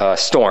 6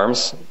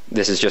 storms.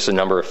 This is just a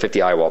number of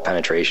 50 eye wall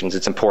penetrations.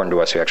 It's important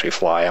to us who actually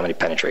fly how many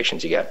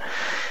penetrations you get.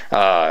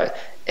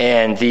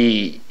 And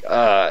the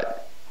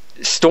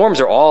storms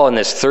are all in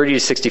this 30 to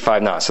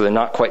 65 knots, so they're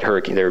not quite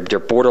hurricane. They're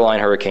borderline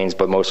hurricanes,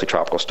 but mostly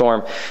tropical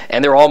storm.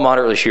 And they're all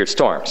moderately sheared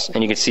storms.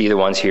 And you can see the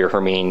ones here,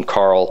 Hermine,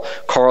 Carl.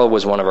 Carl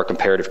was one of our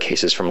comparative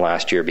cases from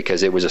last year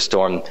because it was a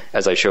storm,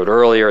 as I showed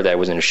earlier, that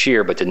was in a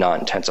shear but did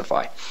not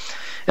intensify.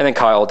 And then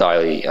Kyle,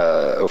 Diley,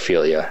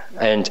 Ophelia.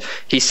 And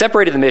he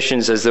separated the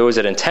missions as those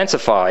that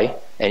intensify,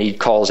 and he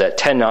calls at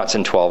 10 knots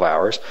in 12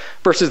 hours,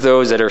 versus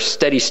those that are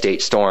steady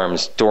state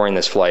storms during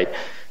this flight,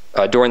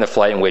 during the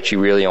flight in which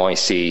you really only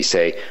see,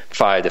 say,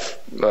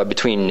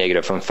 between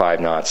negative and 5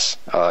 knots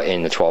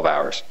in the 12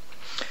 hours.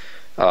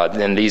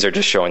 And these are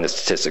just showing the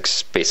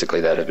statistics,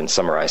 basically, that have been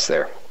summarized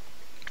there.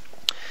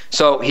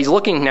 So he's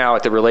looking now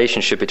at the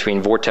relationship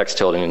between vortex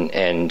tilt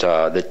and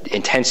the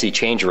intensity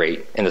change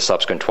rate in the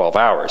subsequent 12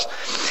 hours.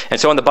 And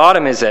so on the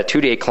bottom is that 2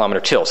 to 8 kilometer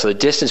tilt, so the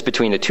distance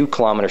between the 2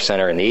 kilometer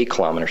center and the 8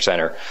 kilometer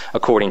center,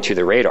 according to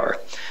the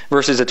radar,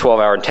 versus a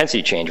 12-hour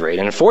intensity change rate.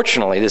 And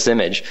unfortunately, this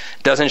image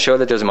doesn't show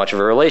that there's much of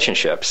a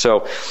relationship.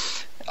 So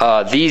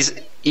these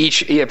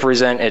each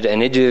represent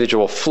an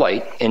individual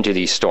flight into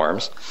these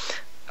storms.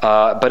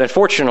 But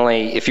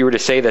unfortunately, if you were to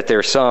say that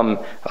there's some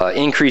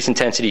increased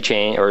intensity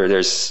change, or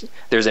there's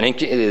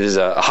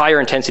a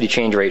higher intensity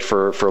change rate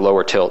for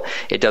lower tilt,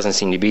 it doesn't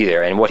seem to be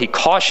there. And what he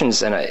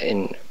cautions,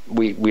 and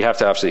we have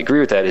to absolutely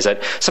agree with that, is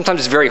that sometimes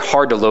it's very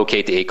hard to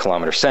locate the 8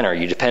 kilometer center.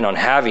 You depend on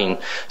having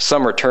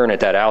some return at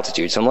that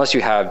altitude. So unless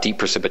you have deep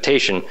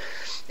precipitation,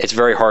 it's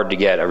very hard to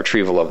get a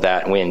retrieval of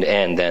that wind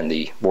and then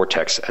the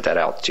vortex at that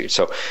altitude.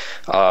 So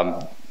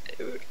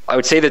I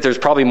would say that there's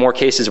probably more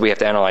cases we have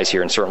to analyze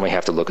here, and certainly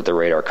have to look at the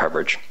radar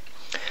coverage.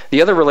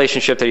 The other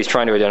relationship that he's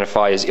trying to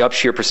identify is the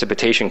upshear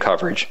precipitation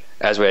coverage,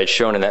 as we had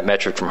shown in that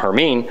metric from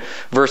Hermine,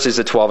 versus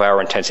the 12-hour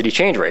intensity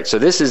change rate. So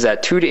this is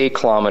that 2 to 8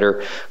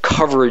 kilometer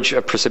coverage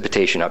of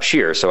precipitation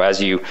upshear. So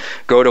as you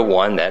go to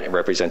 1, that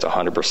represents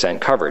 100%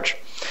 coverage.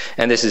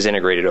 And this is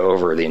integrated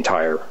over the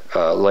entire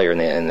layer in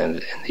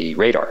the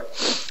radar.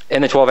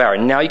 And the 12-hour.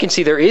 Now you can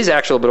see there is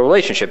actually a bit of a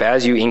relationship.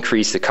 As you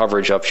increase the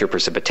coverage of shear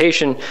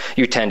precipitation,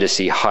 you tend to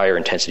see higher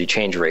intensity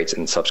change rates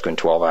in the subsequent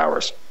 12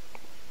 hours.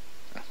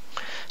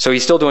 So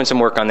he's still doing some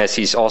work on this.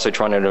 He's also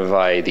trying to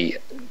identify the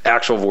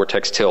actual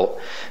vortex tilt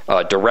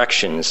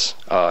directions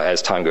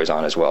as time goes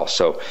on as well.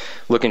 So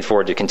looking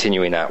forward to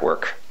continuing that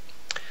work.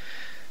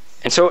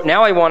 And so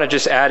now I want to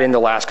just add in the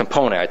last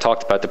component. I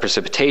talked about the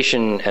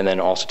precipitation and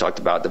then also talked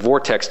about the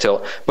vortex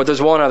tilt. But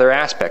there's one other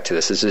aspect to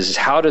this. This is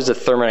how does the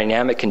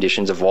thermodynamic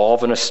conditions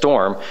evolve in a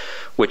storm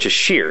which is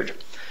sheared?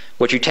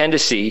 What you tend to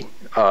see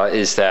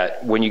is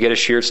that when you get a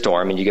sheared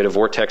storm and you get a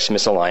vortex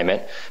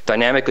misalignment,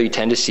 dynamically you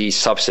tend to see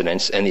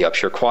subsidence in the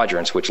upshear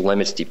quadrants, which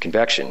limits deep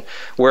convection.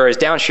 Whereas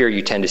downshear,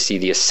 you tend to see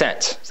the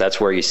ascent.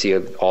 That's where you see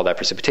all that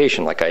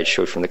precipitation, like I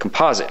showed from the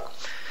composite.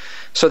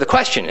 So the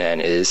question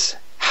then is,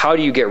 how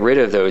do you get rid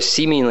of those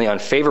seemingly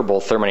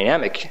unfavorable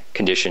thermodynamic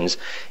conditions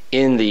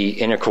in the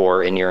inner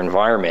core, in your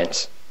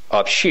environment,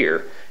 up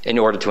shear, in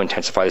order to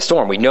intensify the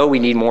storm? We know we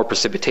need more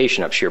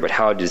precipitation up shear, but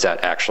how does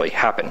that actually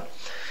happen?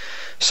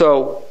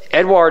 So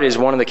Edward is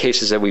one of the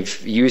cases that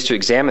we've used to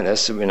examine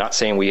this. We're not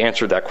saying we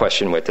answered that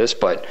question with this,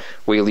 but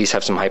we at least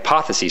have some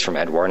hypotheses from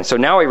Edward. And so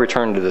now I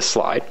return to this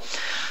slide.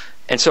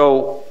 And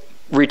so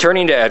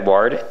returning to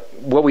Edward,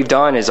 what we've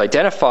done is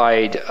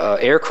identified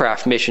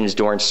aircraft missions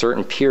during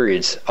certain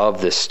periods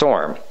of this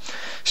storm.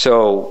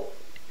 So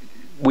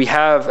we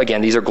have,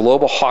 again, these are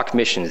Global Hawk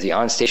missions, the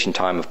on-station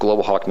time of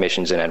Global Hawk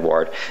missions in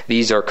Edward.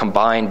 These are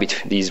combined,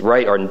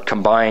 are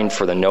combined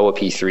for the NOAA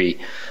P3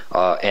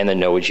 and the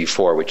NOAA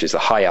G4, which is the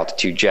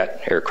high-altitude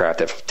jet aircraft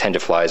that tend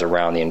to fly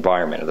around the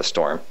environment of the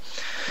storm.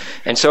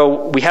 And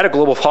so we had a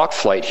global hawk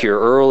flight here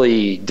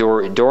early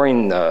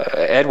during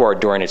Edward,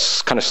 during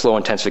its kind of slow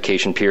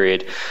intensification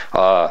period.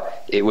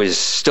 It was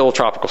still a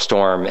tropical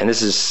storm, and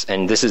this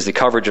is the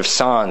coverage of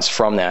SONS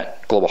from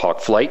that global hawk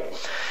flight.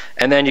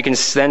 And then you can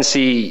then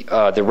see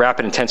the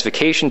rapid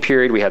intensification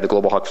period. We had the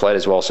global hawk flight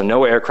as well, so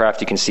no aircraft.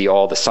 You can see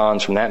all the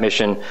SONS from that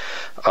mission.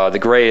 The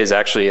gray is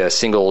actually a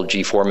single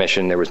G4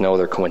 mission. There was no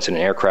other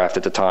coincident aircraft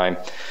at the time.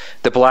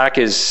 The black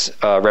is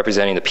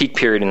representing the peak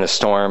period in the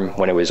storm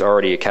when it was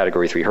already a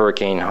Category 3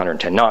 hurricane,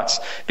 110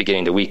 knots,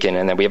 beginning to weaken.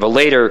 And then we have a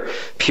later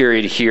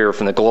period here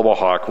from the global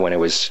hawk when it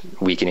was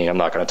weakening. I'm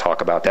not going to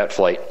talk about that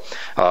flight.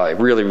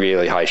 Really,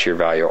 really high shear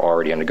value,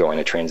 already undergoing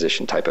a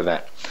transition type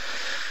event.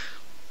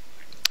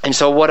 And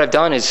so what I've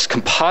done is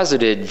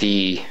composited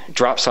the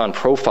dropsonde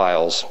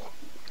profiles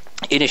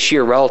in a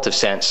shear relative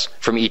sense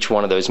from each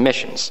one of those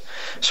missions.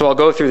 So I'll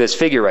go through this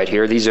figure right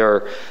here. These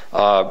are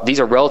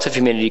relative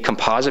humidity,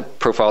 composite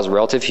profiles of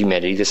relative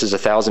humidity. This is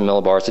 1,000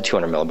 millibars to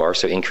 200 millibars,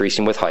 so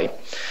increasing with height.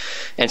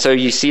 And so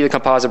you see the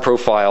composite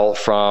profile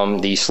from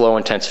the slow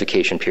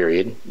intensification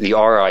period, the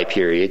RI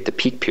period, the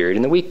peak period,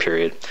 and the weak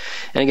period.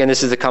 And again,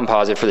 this is the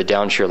composite for the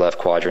downshear left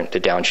quadrant, the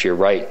downshear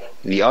right,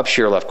 the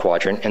upshear left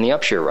quadrant, and the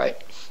upshear right.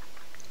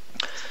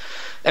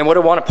 And what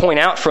I want to point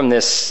out from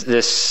these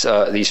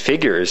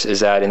figures is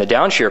that in the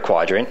downshear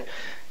quadrant,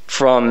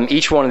 from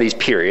each one of these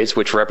periods,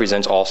 which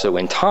represents also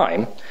in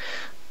time,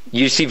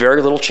 you see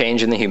very little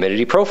change in the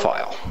humidity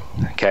profile.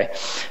 Okay,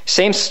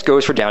 same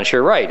goes for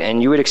downshear right,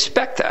 and you would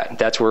expect that.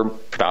 That's where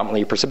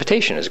predominantly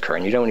precipitation is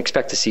occurring. You don't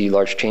expect to see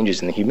large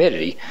changes in the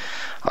humidity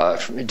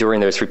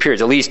during those 3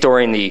 periods, at least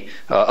during the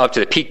up to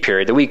the peak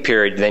period. The weak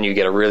period, then you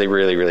get a really,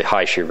 really, really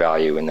high shear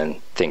value, and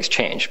then things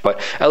change. But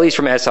at least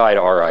from SI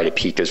to RI to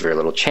peak, there's very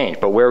little change.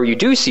 But where you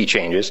do see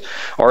changes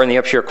are in the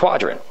upshear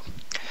quadrant.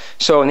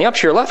 So in the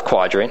upshear left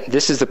quadrant,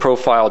 this is the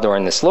profile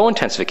during the slow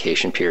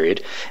intensification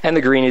period, and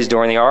the green is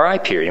during the RI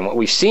period. And what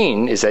we've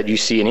seen is that you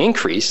see an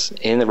increase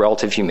in the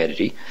relative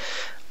humidity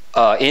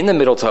in the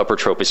middle to upper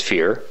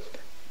troposphere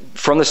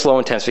from the slow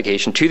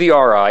intensification to the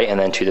RI and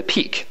then to the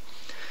peak.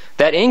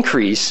 That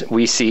increase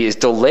we see is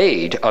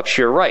delayed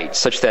upshear right,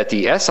 such that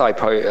the SI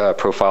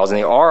profiles and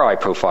the RI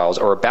profiles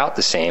are about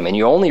the same, and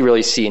you only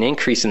really see an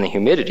increase in the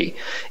humidity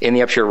in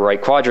the upshear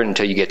right quadrant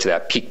until you get to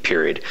that peak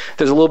period.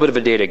 There's a little bit of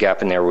a data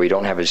gap in there where we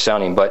don't have it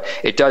sounding, but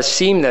it does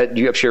seem that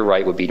the upshear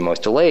right would be the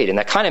most delayed, and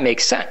that kind of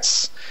makes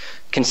sense.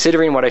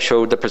 Considering what I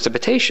showed the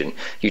precipitation,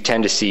 you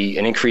tend to see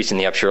an increase in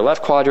the upshear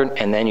left quadrant,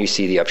 and then you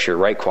see the upshear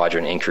right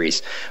quadrant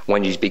increase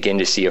when you begin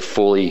to see a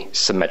fully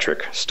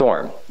symmetric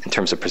storm in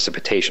terms of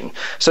precipitation.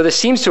 So this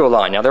seems to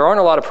align. Now, there aren't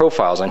a lot of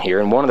profiles on here,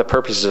 and one of the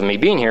purposes of me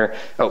being here...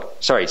 Oh,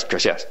 sorry,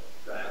 Chris, yes?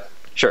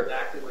 Sure.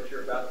 Exactly what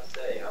you're about to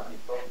say. How many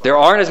profiles? There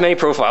aren't as many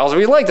profiles as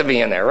we'd like to be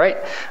in there, right?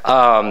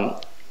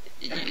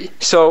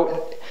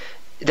 So...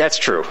 That's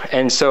true.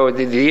 And so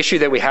the issue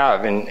that we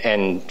have,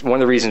 and one of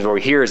the reasons why we're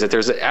here, is that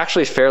there's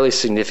actually a fairly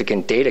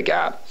significant data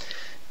gap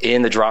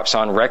in the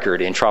dropsonde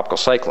record in tropical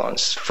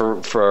cyclones.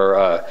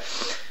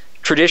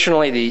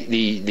 Traditionally,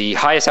 the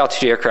highest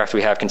altitude aircraft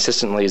we have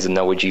consistently is the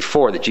NOAA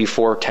G4. The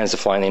G4 tends to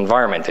fly in the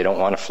environment. They don't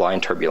want to fly in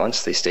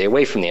turbulence. They stay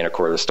away from the inner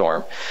core of the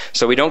storm.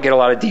 So we don't get a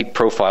lot of deep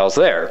profiles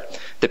there.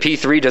 The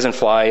P3 doesn't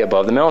fly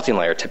above the melting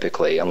layer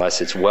typically,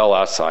 unless it's well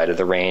outside of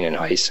the rain and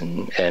ice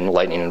and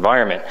lightning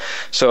environment.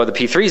 So the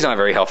P3 is not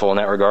very helpful in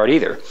that regard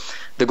either.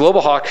 The Global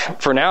Hawk,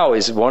 for now,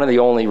 is one of the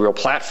only real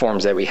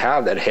platforms that we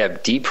have that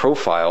have deep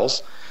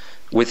profiles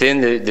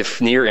within the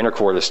near inner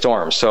core of the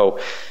storm. So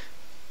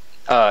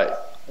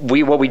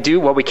what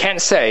we can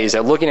say is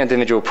that looking at the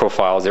individual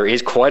profiles, there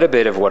is quite a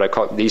bit of what I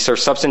call, these are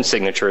substance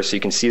signatures, so you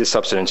can see the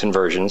substance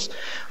inversions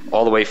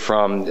all the way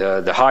from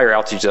the higher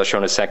altitudes I'll show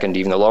in a second,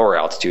 even the lower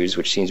altitudes,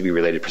 which seems to be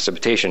related to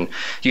precipitation.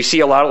 You see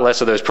a lot less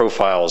of those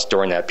profiles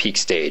during that peak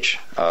stage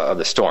of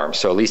the storm.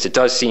 So at least it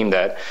does seem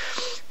that,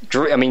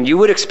 I mean, you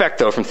would expect,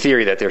 though, from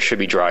theory that there should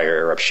be dry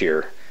air up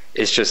shear.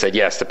 It's just that,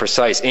 yes, the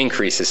precise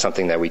increase is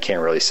something that we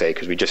can't really say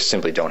because we just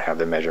simply don't have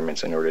the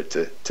measurements in order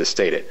to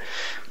state it.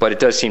 But it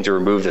does seem to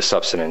remove the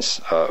subsidence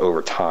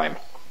over time.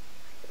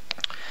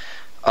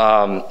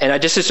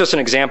 And this is just an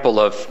example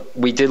of,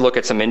 we did look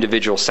at some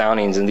individual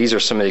soundings, and these are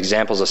some of the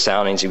examples of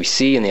soundings that we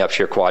see in the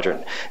upshear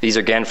quadrant. These are,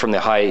 again, from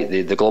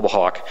the Global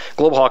Hawk.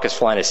 Global Hawk is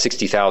flying at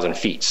 60,000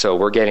 feet, so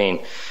we're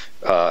getting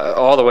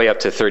all the way up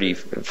to 30,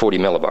 40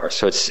 millibars.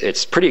 So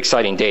it's pretty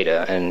exciting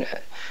data, and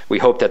we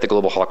hope that the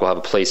Global Hawk will have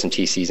a place in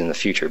TCs in the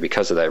future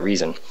because of that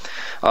reason.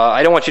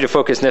 I don't want you to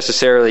focus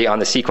necessarily on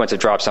the sequence of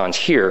dropsondes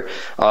here,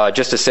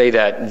 just to say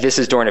that this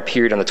is during a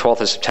period on the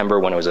 12th of September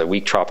when it was a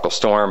weak tropical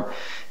storm.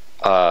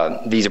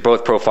 These are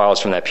both profiles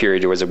from that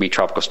period. There was a weak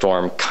tropical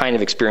storm kind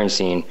of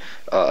experiencing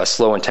a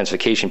slow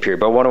intensification period.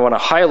 But what I want to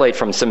highlight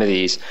from some of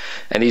these,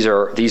 and these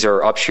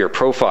are upshear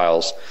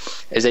profiles,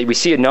 is that we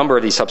see a number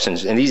of these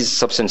substance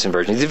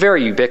inversions. These are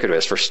very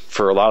ubiquitous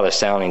for a lot of the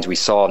soundings we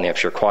saw in the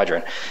upshear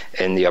quadrant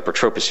in the upper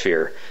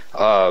troposphere.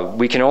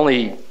 We can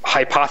only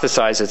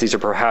hypothesize that these are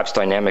perhaps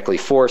dynamically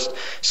forced.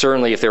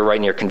 Certainly, if they're right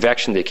near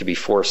convection, they could be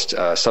forced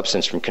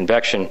substance from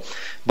convection.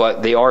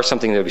 But they are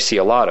something that we see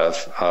a lot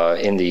of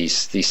in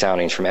these soundings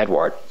soundings from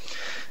Edward.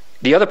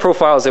 The other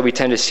profiles that we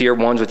tend to see are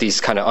ones with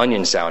these kind of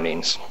onion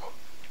soundings.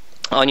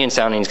 Onion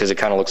soundings because it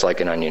kind of looks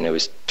like an onion. It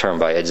was termed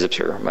by Ed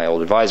Zipser, my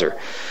old advisor.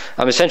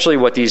 Essentially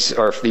what these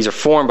are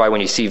formed by when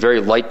you see very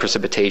light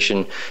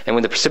precipitation, and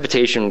when the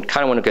precipitation,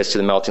 kind of when it gets to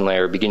the melting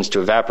layer, begins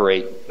to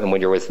evaporate, and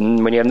when you have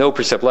no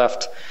precip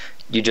left,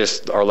 you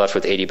just are left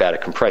with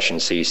adiabatic compression,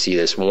 so you see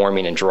this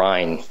warming and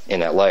drying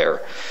in that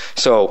layer.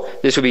 So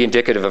this would be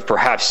indicative of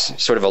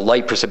perhaps sort of a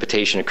light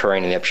precipitation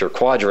occurring in the upshur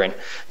quadrant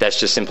that's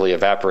just simply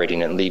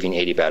evaporating and leaving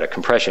adiabatic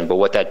compression. But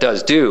what that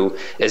does do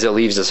is it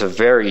leaves us a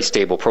very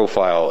stable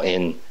profile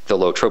in the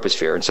low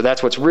troposphere. And so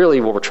that's what's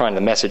really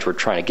the message we're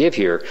trying to give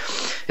here,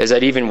 is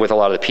that even with a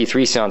lot of the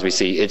P3 sounds we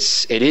see,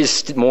 it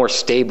is more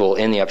stable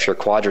in the upshur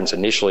quadrants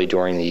initially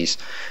during these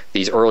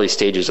early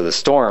stages of the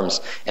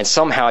storms, and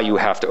somehow you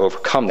have to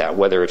overcome that,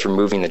 whether it's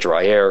removing the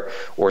dry air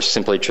or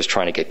simply just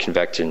trying to get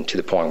convected to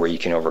the point where you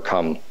can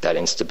overcome that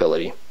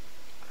instability.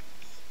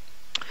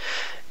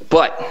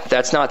 But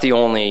that's not the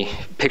only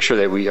picture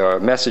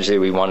that message that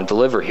we want to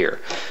deliver here.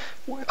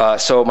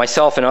 So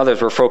myself and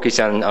others were focused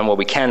on what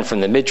we can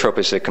from the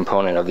mid-tropospheric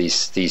component of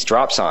these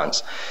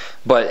dropsondes.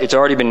 But it's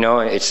already been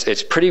known,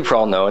 it's pretty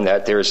well known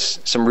that there's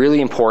some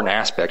really important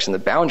aspects in the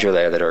boundary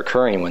layer that are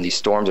occurring when these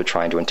storms are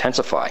trying to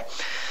intensify.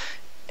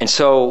 And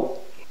so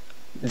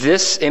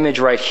this image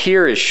right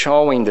here is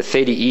showing the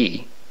theta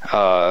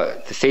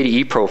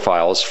E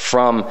profiles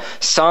from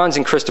Sans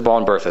and Cristobal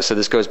and Bertha. So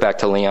this goes back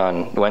to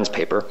Leon Nguyen's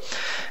paper.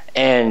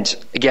 And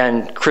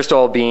again,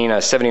 Cristobal being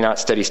a 70 knot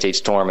steady state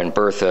storm, and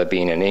Bertha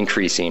being an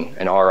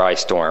RI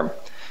storm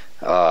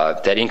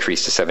that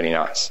increased to 70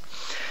 knots.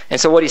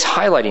 And so what he's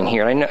highlighting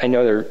here, and I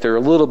know they're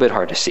a little bit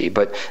hard to see,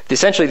 but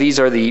essentially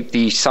these are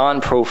the SON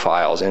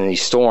profiles in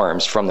these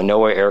storms from the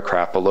NOAA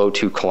aircraft below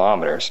 2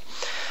 kilometers.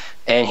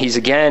 And he's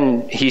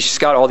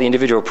got all the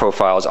individual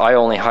profiles. I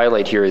only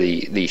highlight here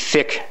the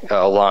thick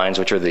lines,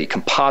 which are the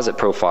composite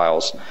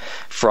profiles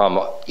from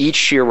each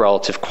shear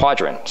relative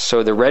quadrant.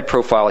 So the red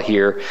profile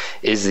here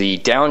is the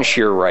down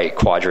shear right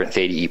quadrant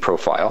theta E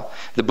profile.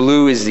 The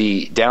blue is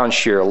the down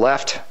shear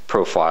left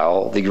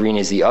profile. The green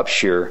is the up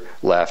shear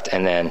left,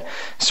 and then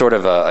sort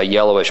of a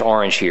yellowish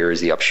orange here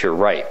is the up shear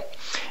right.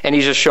 And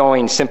he's just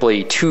showing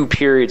simply 2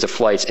 periods of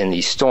flights in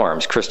these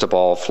storms.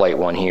 Cristobal, flight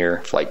 1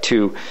 here, flight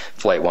 2,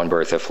 flight 1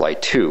 Bertha,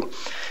 flight 2.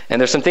 And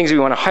there's some things we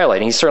want to highlight,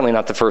 and he's certainly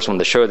not the first one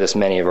to show this.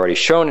 Many have already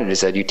shown it,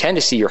 is that you tend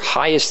to see your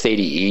highest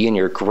theta E and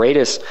your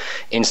greatest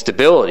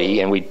instability,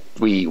 and we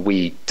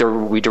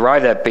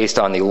derive that based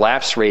on the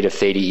lapse rate of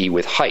theta E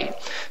with height.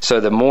 So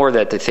the more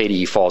that the theta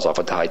E falls off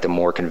with the height, the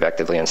more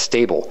convectively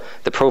unstable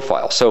the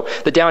profile. So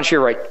the down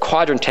shear right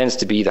quadrant tends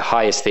to be the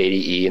highest theta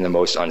E and the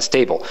most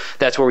unstable.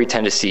 That's where we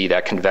tend to see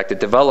that convective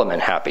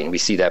development happening. We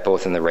see that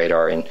both in the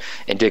radar and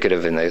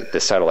indicative in the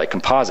satellite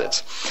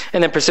composites.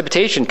 And then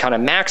precipitation kind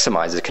of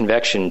maximizes,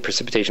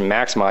 precipitation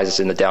maximizes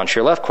in the down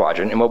shear left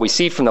quadrant. And what we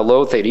see from the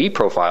low theta E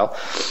profile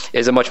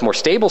is a much more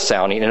stable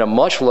sounding and a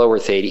much lower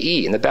theta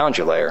E in the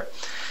boundary layer.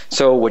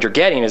 So what you're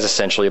getting is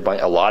essentially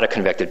a lot of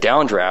convective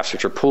downdrafts,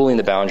 which are pooling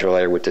the boundary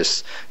layer with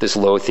this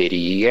low theta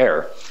E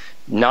air.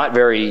 Not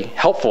very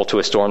helpful to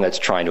a storm that's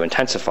trying to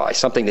intensify,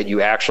 something that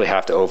you actually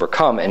have to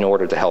overcome in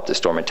order to help the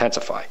storm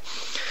intensify.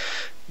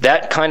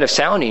 That kind of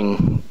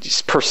sounding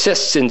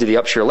persists into the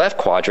upshur left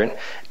quadrant,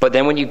 but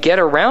then when you get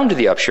around to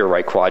the upshur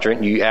right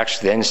quadrant, you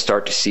actually then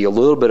start to see a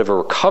little bit of a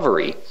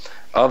recovery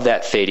of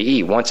that theta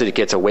E once it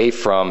gets away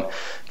from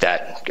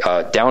that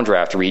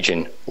downdraft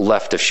region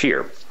left of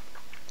shear.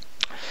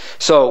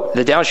 So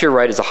the down shear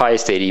right is the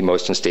highest theta E,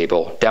 most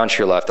unstable. Down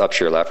shear left, up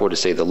shear left, we'll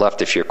just say the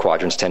left of shear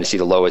quadrants tend to see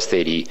the lowest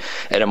theta E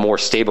at a more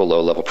stable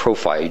low level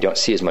profile. You don't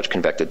see as much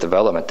convective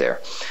development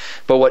there.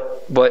 But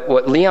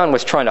what Leon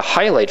was trying to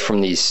highlight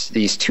from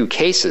these 2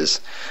 cases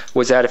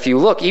was that if you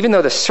look, even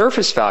though the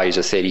surface values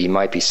of theta E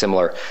might be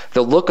similar,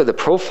 the look of the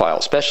profile,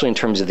 especially in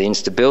terms of the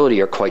instability,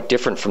 are quite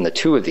different from the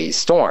 2 of these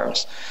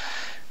storms.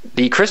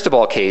 The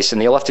Cristobal case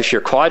and the left of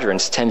shear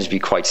quadrants tend to be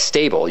quite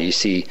stable. You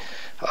see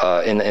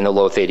in the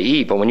low theta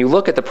E. But when you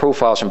look at the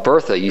profiles from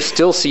Bertha, you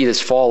still see this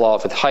fall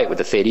off with height with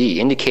the theta E,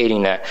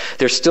 indicating that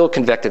there's still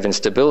convective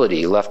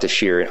instability left of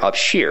shear and up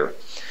shear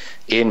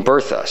in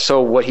Bertha.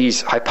 So what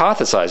he's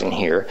hypothesizing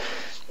here,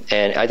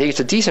 and I think it's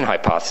a decent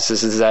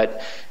hypothesis, is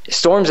that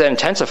storms that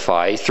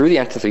intensify through the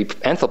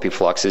enthalpy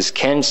fluxes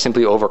can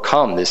simply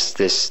overcome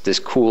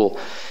this cool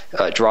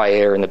dry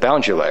air in the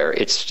boundary layer.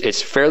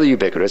 It's fairly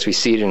ubiquitous. We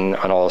see it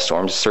on all the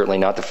storms. Certainly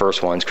not the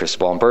first ones,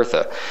 Cristobal and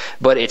Bertha.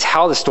 But it's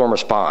how the storm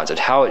responds.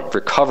 It's how it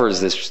recovers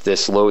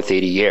this low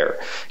theta E air.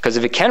 Because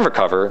if it can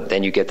recover,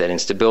 then you get that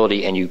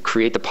instability and you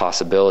create the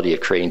possibility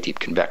of creating deep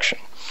convection.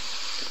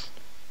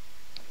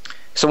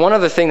 So one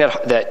other thing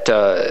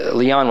that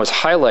Leon was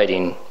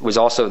highlighting was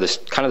also this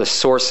kind of the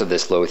source of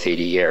this low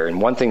theta E air.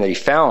 And one thing that he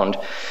found,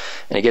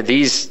 and again,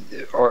 these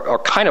are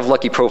kind of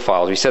lucky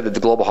profiles. We said that the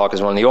Global Hawk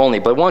is one of the only,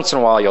 but once in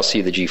a while you'll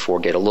see the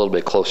G4 get a little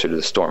bit closer to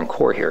the storm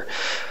core here.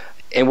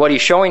 And what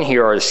he's showing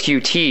here are the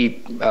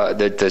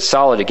QT, the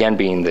solid again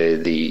being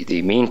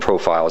the mean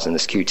profiles in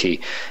this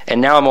QT.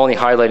 And now I'm only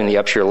highlighting the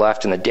up shear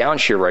left and the down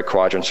shear right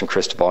quadrants from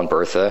Cristobal and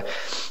Bertha.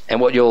 And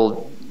what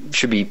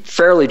should be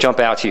fairly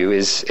jump out to you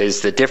is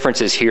the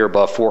differences here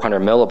above 400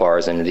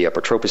 millibars into the upper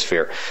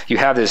troposphere. You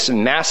have this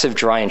massive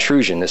dry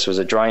intrusion. This was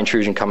a dry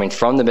intrusion coming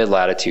from the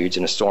mid-latitudes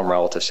in a storm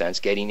relative sense,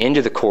 getting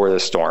into the core of the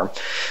storm,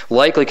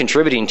 likely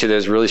contributing to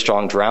those really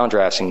strong drown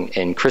drafts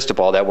in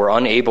Cristobal that were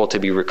unable to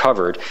be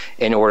recovered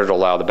in order to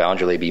allow the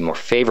boundary layer to be more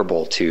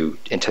favorable to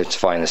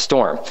intensifying the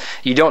storm.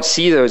 You don't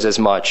see those as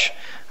much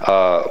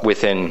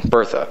within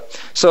Bertha.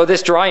 So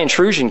this dry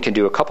intrusion can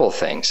do a couple of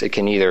things. It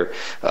can either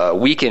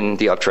weaken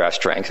the updraft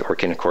strength or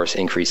can, of course,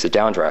 increase the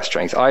downdraft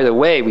strength. Either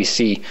way, we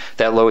see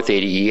that low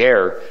theta E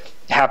air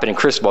happen in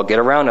Cristobal, get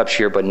around up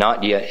shear, but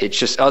not yet. It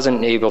just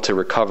wasn't able to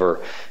recover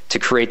to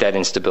create that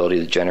instability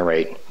to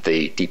generate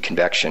the deep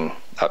convection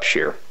up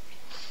shear.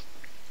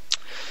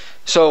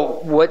 So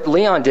what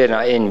Leon did,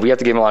 and we have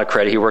to give him a lot of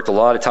credit, he worked a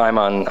lot of time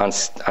on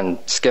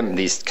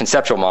these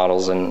conceptual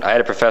models, and I had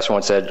a professor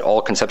once said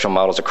all conceptual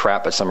models are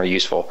crap, but some are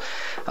useful.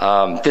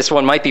 This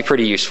one might be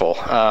pretty useful.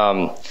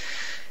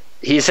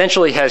 He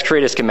essentially has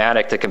created a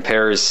schematic that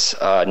compares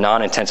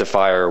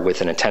non-intensifier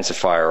with an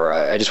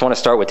intensifier. I just want to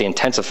start with the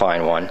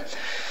intensifying one.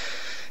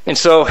 And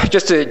so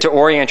just to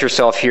orient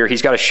yourself here,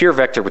 he's got a shear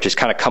vector which is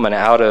kind of coming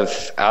out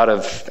of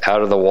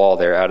the wall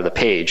there, out of the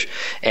page.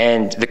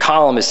 And the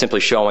column is simply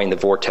showing the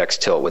vortex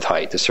tilt with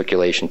height, the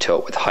circulation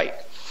tilt with height.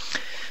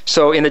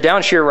 So in the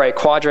down shear right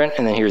quadrant,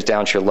 and then here's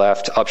down shear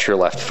left, up shear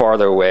left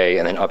farther away,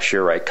 and then up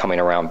shear right coming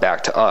around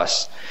back to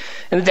us.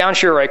 In the down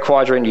shear right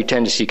quadrant, you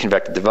tend to see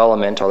convective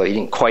development, although he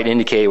didn't quite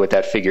indicate with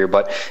that figure,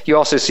 but you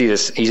also see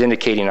this, he's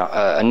indicating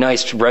a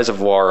nice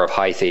reservoir of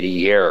high theta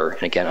E error,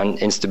 and again,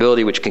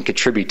 instability which can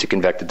contribute to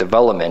convective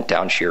development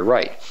down shear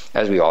right,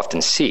 as we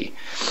often see.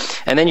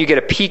 And then you get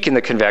a peak in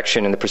the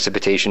convection and the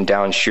precipitation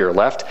down shear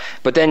left,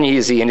 but then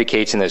as he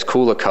indicates in those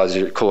cooler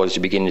colors,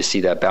 you begin to see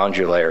that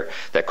boundary layer,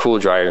 that cool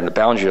dryer in the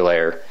boundary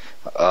layer,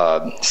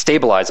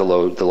 stabilize the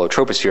low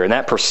troposphere, and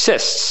that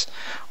persists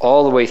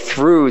all the way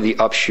through the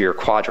up shear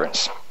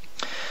quadrants.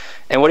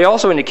 And what he's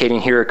also indicating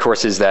here, of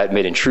course, is that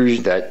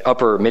mid-intrusion, that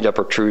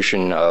mid-upper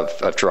intrusion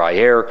of dry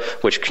air,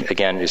 which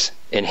again is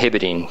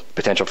inhibiting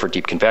potential for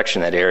deep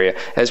convection in that area,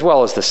 as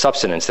well as the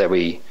subsidence that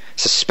we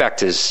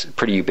suspect is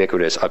pretty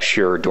ubiquitous up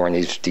shear during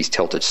these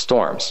tilted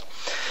storms.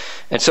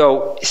 And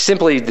so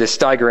simply this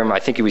diagram,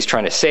 I think he was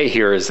trying to say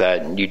here is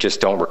that you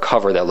just don't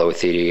recover that low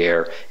theta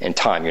air in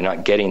time. You're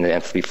not getting the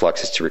enthalpy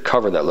fluxes to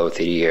recover that low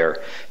theta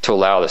air to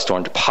allow the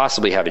storm to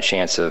possibly have a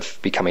chance of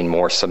becoming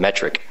more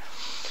symmetric.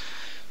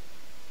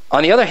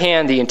 On the other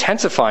hand, the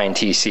intensifying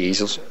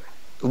TCs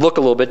look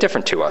a little bit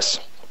different to us.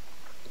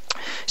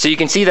 So you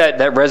can see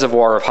that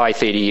reservoir of high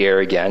theta air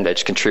again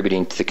that's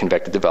contributing to the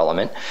convective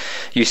development.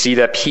 You see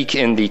that peak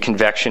in the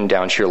convection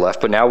down shear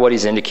left, but now what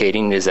he's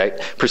indicating is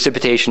that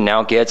precipitation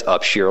now gets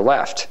up shear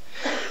left.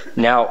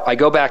 Now I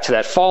go back to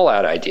that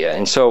fallout idea,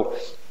 and so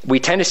we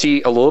tend to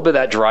see a little bit of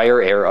that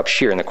drier air up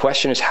shear, and the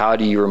question is, how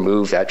do you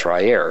remove that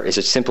dry air? Is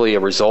it simply a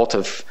result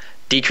of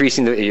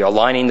decreasing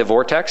aligning the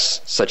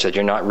vortex such that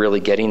you're not really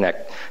getting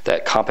that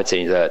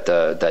compensating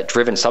that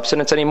driven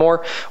subsidence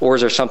anymore, or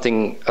is there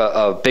something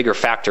a bigger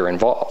factor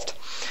involved?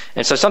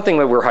 And so something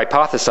that we're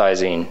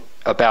hypothesizing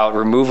about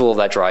removal of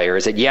that dry air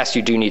is that yes,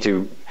 you do need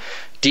to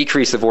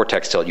decrease the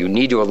vortex tilt. You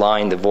need to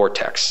align the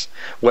vortex.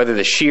 Whether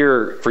the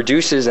shear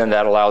reduces and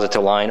that allows it to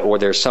align, or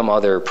there's some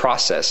other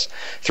process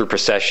through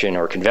precession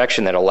or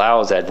convection that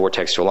allows that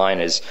vortex to align,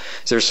 there's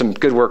some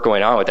good work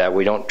going on with that.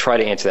 We don't try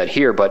to answer that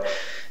here, but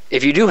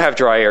if you do have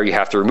dry air, you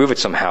have to remove it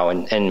somehow,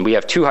 and we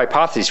have two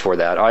hypotheses for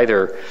that,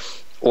 either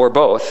or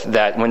both,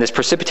 that when this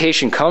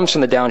precipitation comes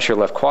from the down shear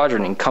left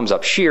quadrant and comes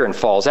up shear and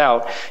falls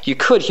out, you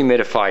could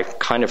humidify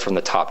kind of from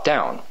the top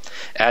down.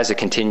 As it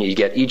continues, you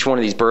get each one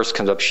of these bursts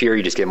comes up shear,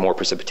 you just get more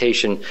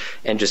precipitation,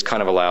 and just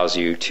kind of allows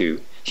you to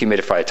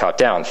humidify the top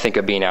down. Think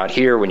of being out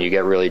here when you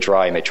get really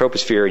dry in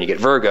mid-troposphere and you get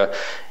virga.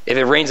 If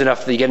it rains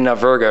enough, you get enough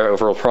virga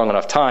over a prolonged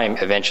enough time,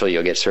 eventually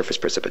you'll get surface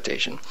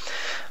precipitation.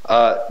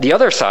 The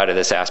other side of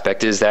this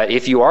aspect is that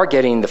if you are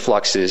getting the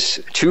fluxes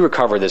to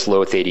recover this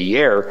low theta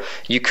air,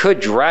 you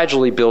could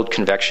gradually build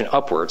convection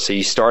upwards. So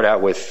you start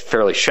out with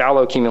fairly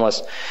shallow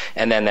cumulus,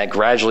 and then that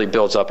gradually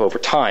builds up over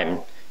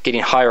time,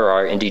 getting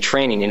higher and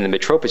detraining in the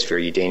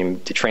mid-troposphere. You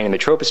detrain the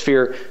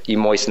mid-troposphere, you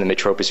moisten the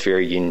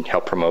mid-troposphere, you can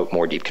help promote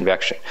more deep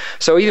convection.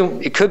 So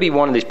it could be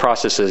one of these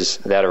processes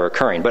that are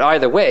occurring. But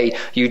either way,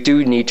 you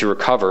do need to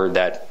recover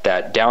that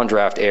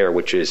downdraft air,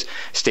 which is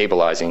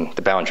stabilizing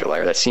the boundary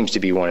layer. That seems to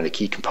be one of the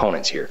key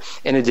components here,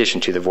 in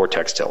addition to the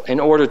vortex tilt, in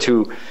order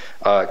to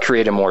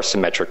create a more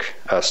symmetric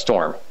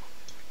storm.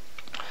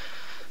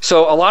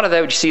 So a lot of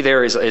that what you see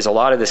there is a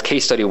lot of this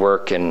case study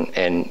work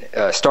and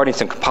starting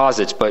some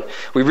composites, but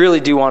we really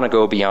do want to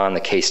go beyond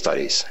the case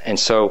studies. And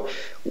so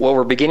what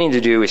we're beginning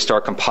to do is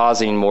start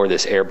compositing more of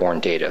this airborne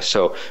data.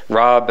 So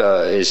Rob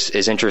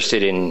is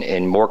interested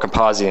in more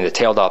compositing the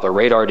tail Doppler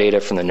radar data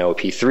from the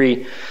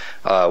NOAA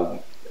P3.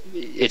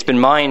 it's been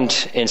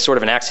mined in sort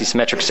of an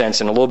axisymmetric sense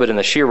and a little bit in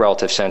the shear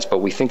relative sense, but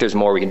we think there's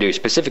more we can do,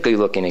 specifically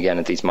looking again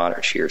at these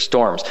moderate shear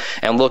storms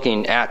and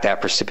looking at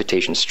that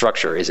precipitation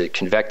structure. Is it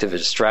convective?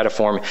 Is it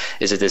stratiform?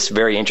 Is it this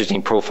very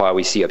interesting profile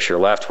we see up shear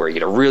left where you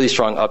get a really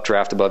strong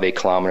updraft above 8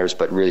 kilometers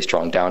but really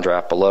strong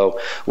downdraft below?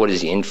 What is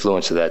the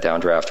influence of that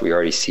downdraft? We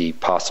already see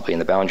possibly in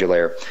the boundary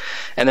layer.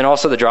 And then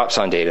also the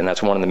dropson data, and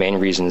that's one of the main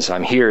reasons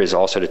I'm here, is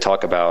also to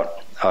talk about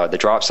the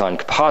dropson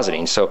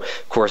compositing. So,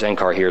 of course,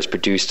 NCAR here has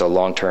produced a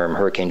long-term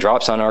hurricane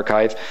dropson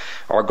archive.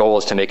 Our goal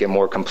is to make it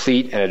more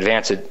complete and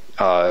advance it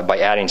by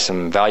adding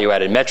some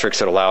value-added metrics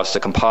that allow us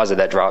to composite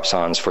that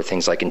dropsons for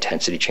things like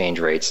intensity change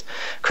rates,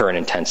 current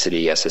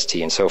intensity, SST,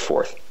 and so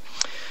forth.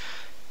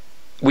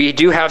 We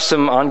do have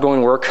some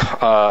ongoing work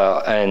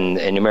and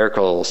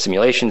numerical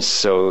simulations,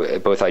 so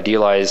both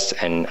idealized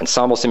and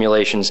ensemble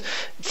simulations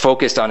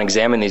focused on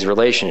examining these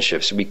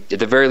relationships. At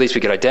the very least,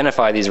 we could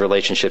identify these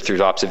relationships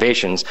through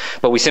observations,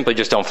 but we simply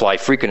just don't fly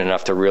frequent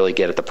enough to really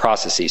get at the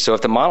processes. So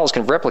if the models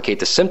can replicate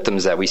the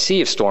symptoms that we see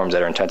of storms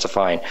that are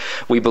intensifying,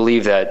 we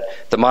believe that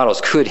the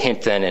models could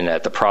hint then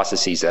at the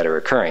processes that are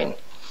occurring.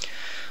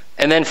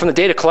 And then from the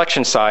data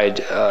collection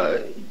side,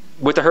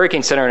 with the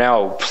Hurricane Center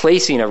now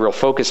placing a real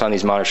focus on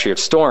these moderate shear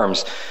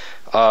storms,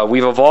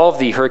 we've evolved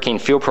the hurricane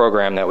field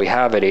program that we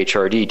have at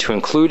HRD to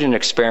include an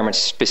experiment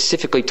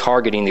specifically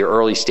targeting the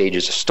early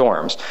stages of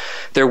storms.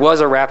 There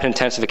was a rapid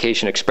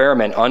intensification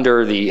experiment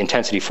under the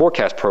intensity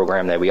forecast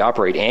program that we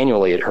operate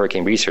annually at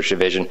Hurricane Research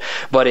Division,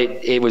 but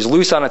it was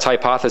loose on its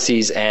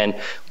hypotheses, and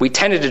we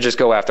tended to just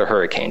go after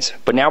hurricanes.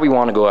 But now we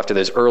want to go after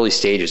those early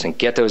stages and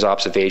get those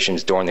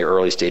observations during the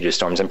early stages of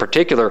storms. In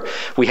particular,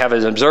 we have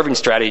an observing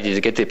strategy to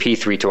get the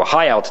P3 to a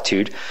high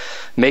altitude,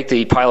 make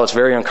the pilots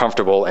very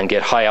uncomfortable, and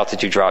get high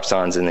altitude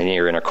dropsons in the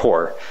near inner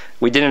core.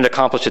 We didn't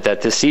accomplish it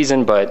this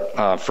season,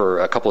 but for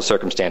a couple of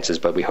circumstances,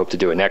 but we hope to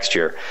do it next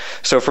year.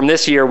 So from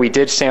this year, we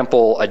did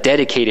sample a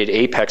dedicated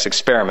apex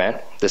experiment.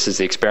 This is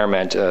the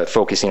experiment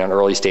focusing on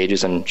early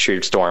stages and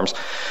sheared storms.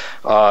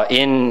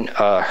 In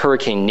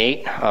Hurricane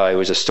Nate, it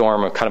was a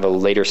storm, kind of a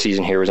later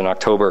season here, it was in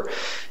October,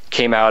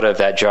 came out of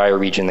that gyre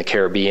region, the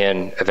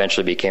Caribbean,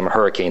 eventually became a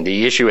hurricane.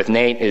 The issue with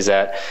Nate is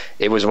that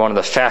it was one of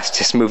the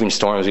fastest moving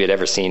storms we had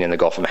ever seen in the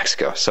Gulf of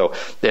Mexico. So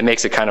it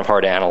makes it kind of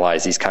hard to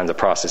analyze these kinds of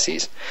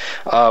processes.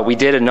 We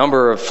did a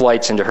number of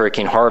flights into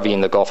Hurricane Harvey in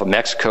the Gulf of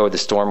Mexico. The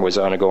storm was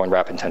undergoing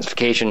rapid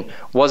intensification.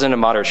 Wasn't a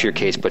moderate shear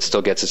case, but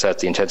still gets us at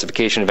the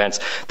intensification events.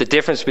 The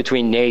difference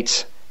between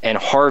Nate's and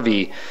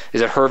Harvey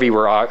is that Harvey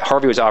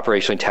was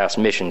operationally tasked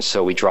missions,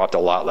 so we dropped a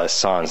lot less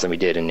SONs than we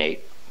did in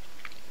Nate.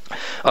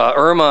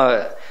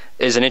 Irma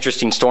is an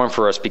interesting storm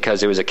for us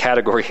because it was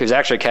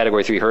actually a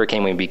Category 3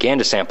 hurricane when we began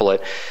to sample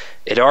it.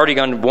 It had already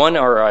gone one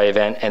RI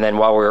event, and then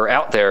while we were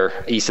out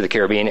there east of the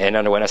Caribbean, it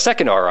underwent a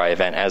second RI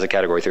event as a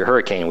Category 3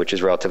 hurricane, which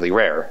is relatively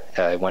rare.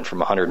 It went from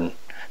 100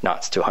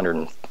 knots to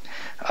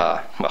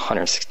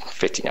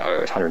 150 now,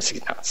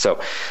 160 knots.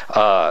 So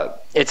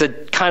it's a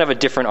kind of a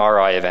different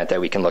RI event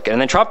that we can look at.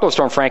 And then Tropical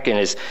Storm Franklin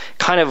is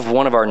kind of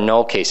one of our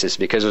null cases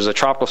because it was a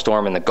tropical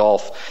storm in the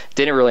Gulf,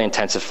 didn't really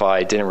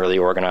intensify, didn't really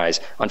organize.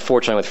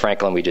 Unfortunately, with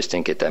Franklin, we just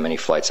didn't get that many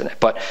flights in it.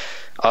 But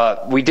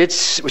we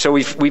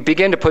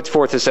began to put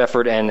forth this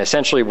effort, and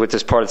essentially with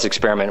this part of this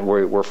experiment,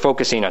 we're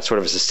focusing on sort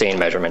of a sustained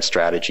measurement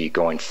strategy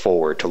going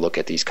forward to look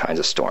at these kinds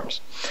of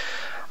storms.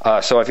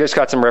 So I've just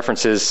got some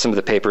references, some of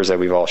the papers that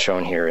we've all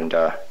shown here, and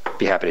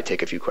be happy to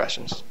take a few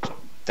questions. So,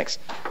 thanks.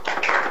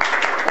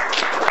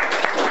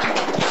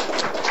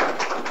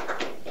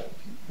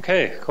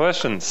 Okay,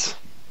 questions?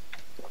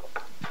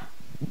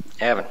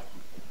 Evan.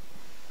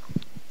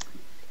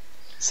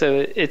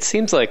 So it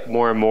seems like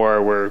more and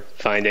more we're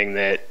finding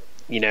that,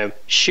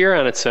 shear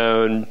on its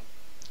own,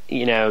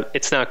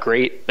 it's not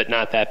great, but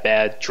not that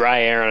bad.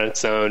 Dry air on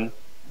its own,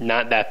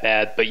 not that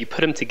bad. But you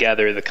put them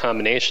together, the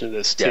combination of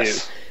those two.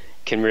 Yes.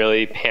 Can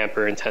really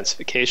hamper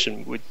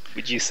intensification.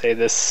 Would you say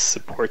this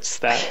supports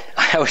that?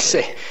 I would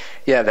say,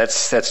 yeah,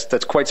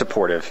 that's quite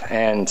supportive,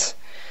 and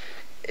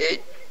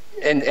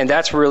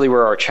that's really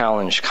where our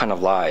challenge kind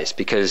of lies,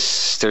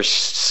 because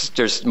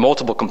there's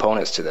multiple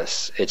components to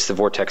this. It's the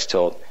vortex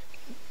tilt.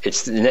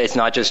 It's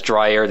not just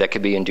dry air that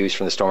could be induced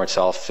from the storm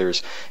itself.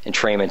 There's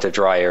entrainment of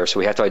dry air, so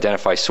we have to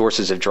identify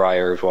sources of dry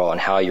air as well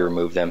and how you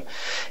remove them.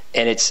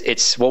 And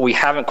it's what we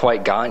haven't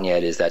quite gotten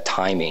yet is that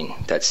timing,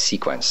 that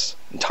sequence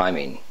and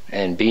timing.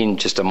 And being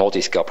just a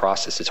multi-scale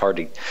process, it's hard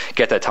to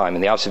get that time,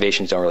 and the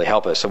observations don't really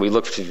help us. So we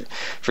look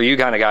for you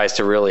kind of guys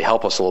to really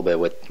help us a little bit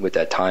with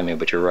that timing.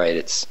 But you're right,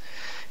 it's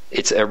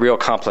a real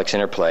complex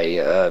interplay.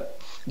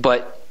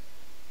 But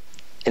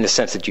in the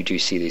sense that you do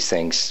see these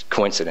things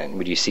coincident.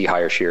 When you see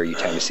higher shear, you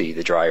tend to see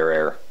the drier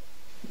air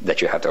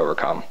that you have to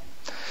overcome.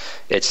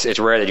 It's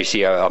rare that you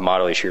see a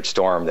moderately sheared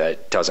storm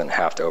that doesn't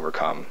have to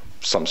overcome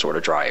some sort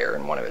of dry air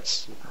in one of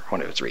its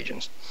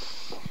regions.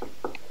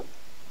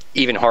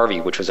 Even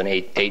Harvey, which was an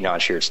 8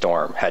 knot sheared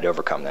storm, had to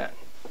overcome that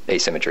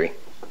asymmetry.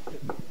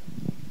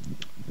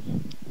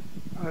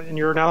 In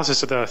your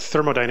analysis of the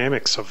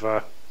thermodynamics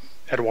of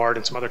Edouard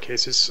and some other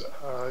cases,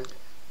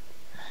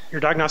 your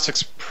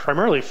diagnostics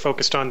primarily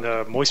focused on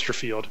the moisture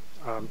field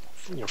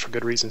for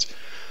good reasons.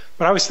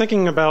 But I was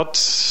thinking about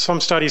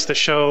some studies that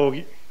show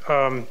you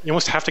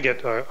almost have to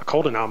get a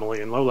cold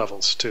anomaly in low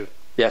levels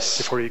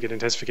before you get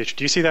intensification.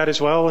 Do you see that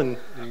as well in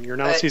your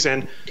analyses?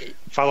 And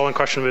follow-on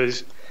question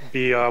would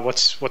be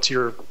what's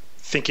your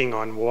thinking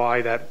on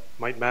why that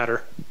might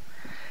matter?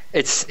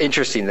 It's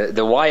interesting.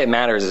 The why it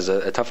matters is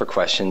a tougher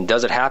question.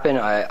 Does it happen?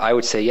 I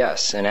would say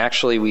yes. And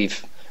actually,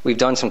 we've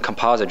done some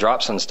composite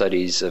drop zone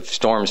studies of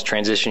storms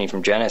transitioning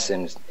from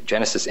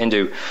genesis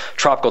into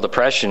tropical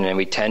depression, and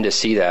we tend to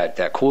see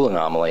that cool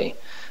anomaly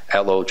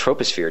at low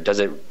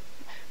troposphere.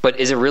 But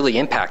is it really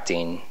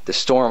impacting the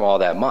storm all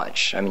that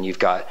much? I mean, you've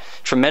got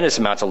tremendous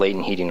amounts of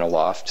latent heating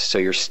aloft, so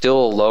you're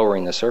still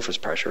lowering the surface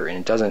pressure, and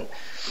it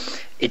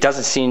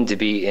doesn't seem to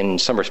be, in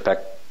some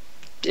respect,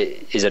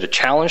 is it a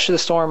challenge to the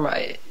storm?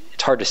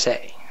 It's hard to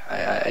say.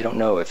 I don't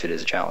know if it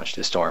is a challenge to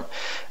the storm.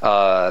 In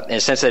a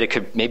sense that it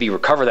could maybe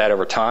recover that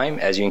over time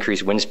as you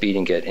increase wind speed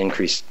and get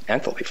increased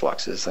enthalpy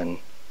fluxes, and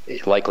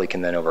it likely can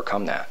then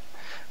overcome that.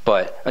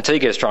 But until you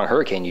get a strong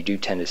hurricane, you do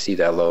tend to see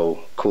that low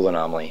cool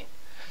anomaly.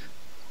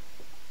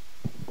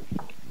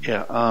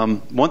 Yeah,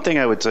 one thing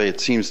I would say it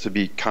seems to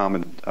be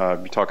common,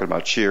 you're talking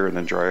about shear and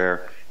then dry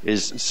air,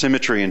 is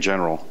symmetry in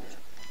general.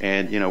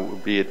 And,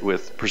 be it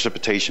with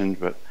precipitation,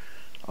 but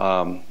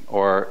I'm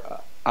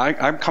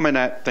coming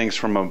at things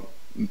from a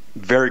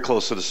very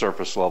close to the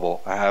surface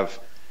level. I have,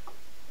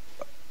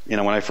 when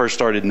I first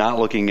started not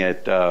looking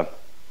at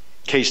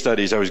case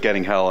studies, I was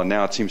getting hell, and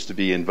now it seems to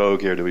be in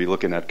vogue here to be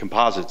looking at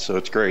composites, so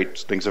it's great.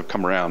 Things have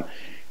come around.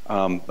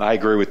 I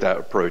agree with that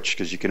approach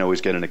because you can always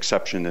get an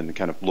exception and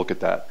kind of look at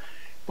that.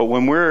 But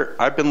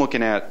I've been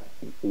looking at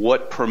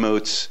what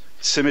promotes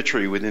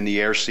symmetry within the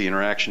air-sea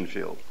interaction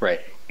field. Right.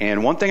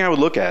 And one thing I would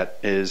look at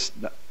is,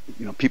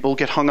 people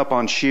get hung up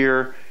on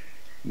shear,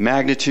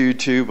 magnitude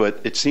too, but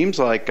it seems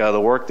like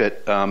the work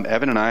that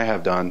Evan and I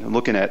have done,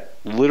 looking at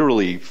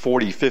literally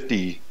 40,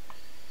 50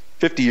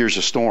 years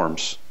of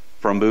storms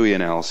from buoy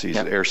analyses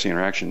of air-sea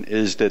interaction,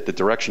 is that the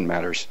direction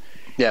matters.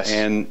 Yes.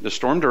 And the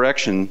storm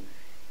direction,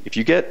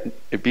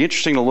 it'd be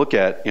interesting to look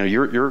at,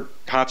 you're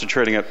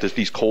concentrating up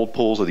these cold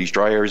pools or these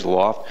dry areas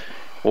aloft.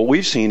 What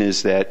we've seen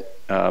is that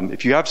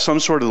if you have some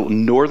sort of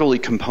northerly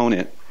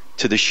component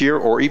to the shear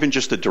or even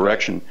just the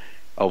direction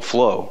of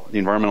flow, the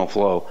environmental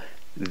flow,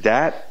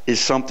 that is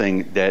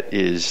something that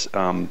is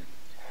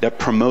that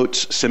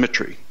promotes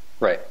symmetry.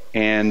 Right.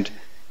 And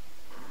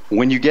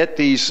when you get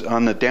these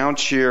on the down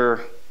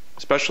shear,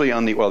 especially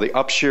on the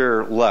up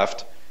shear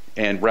left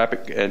and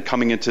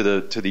coming into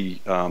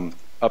the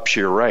up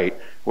shear right,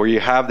 where you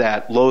have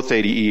that low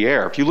theta E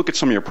air, if you look at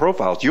some of your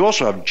profiles, you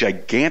also have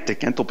gigantic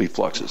enthalpy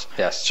fluxes.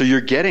 Yes. So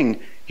you're getting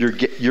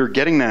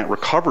that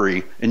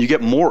recovery, and you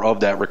get more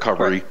of that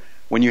recovery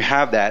when you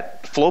have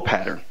that flow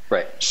pattern.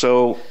 Right.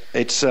 So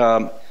it's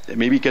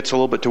maybe it gets a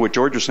little bit to what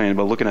George was saying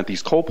about looking at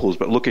these cold pools,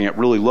 but looking at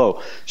really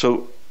low.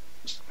 So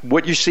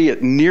what you see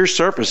at near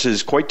surface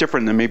is quite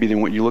different than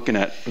what you're looking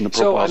at in the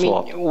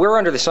profiles. We're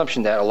under the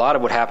assumption that a lot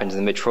of what happens in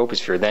the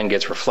mid-troposphere then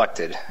gets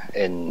reflected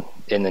in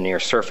the near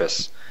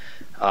surface.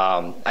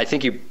 I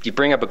think you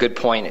bring up a good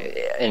point,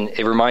 and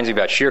it reminds me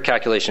about shear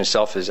calculation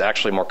itself is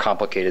actually more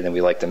complicated than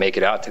we like to make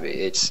it out to be.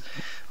 It's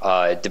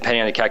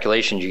depending on the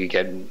calculations, you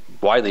get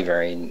widely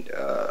varying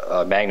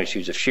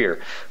magnitudes of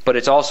shear, but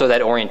it's also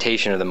that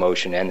orientation of the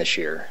motion and the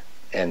shear,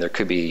 and there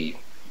could be,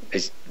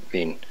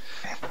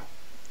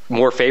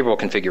 more favorable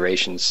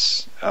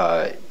configurations,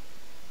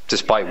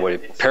 despite what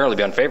would apparently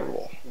be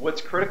unfavorable.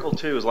 What's critical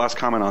too, is last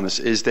comment on this,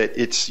 is that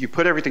you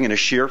put everything in a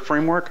shear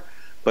framework.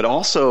 But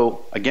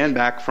also, again,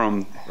 back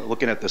from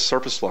looking at the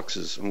surface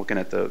fluxes and looking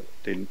at the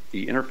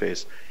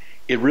interface,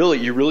 you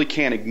really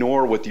can't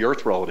ignore what the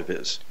Earth relative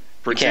is.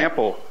 For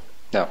example,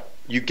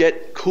 you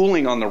get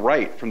cooling on the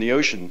right from the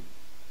ocean,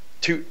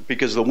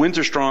 because the winds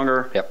are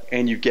stronger,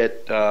 and you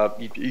get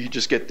you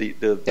just get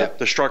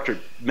the structure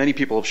many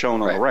people have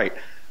shown on the right.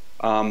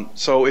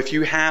 So if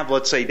you have,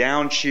 let's say,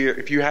 down shear,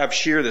 if you have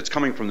shear that's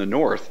coming from the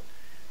north,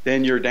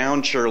 then your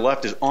down shear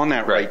left is on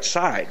that right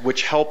side,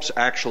 which helps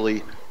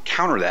actually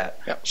counter that.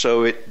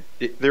 So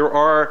there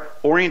are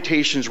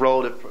orientations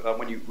relative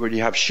when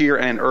you have shear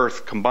and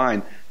earth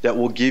combined that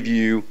will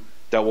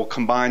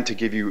combine to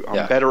give you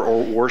better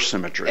or worse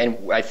symmetry.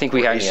 And I think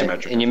we have,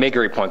 and you make a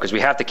great point, because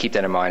we have to keep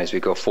that in mind as we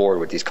go forward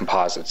with these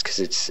composites, because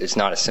it's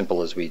not as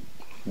simple as we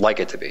like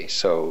it to be.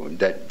 So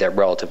that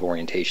relative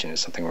orientation is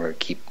something we're going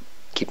to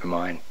keep in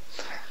mind.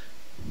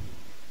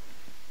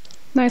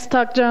 Nice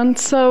talk, John.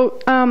 So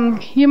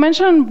you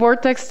mentioned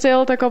vortex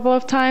tilt a couple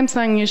of times,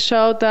 and you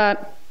showed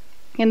that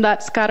in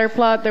that scatter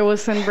plot there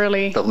wasn't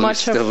really the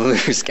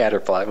loose scatter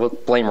plot. We'll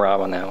blame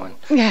Rob on that one.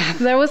 Yeah,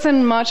 there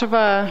wasn't much of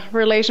a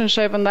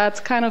relationship, and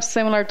that's kind of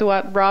similar to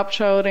what Rob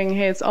showed in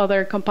his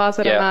other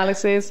composite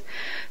analysis.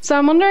 So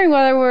I'm wondering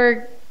whether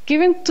we're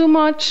giving too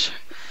much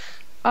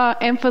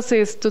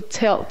emphasis to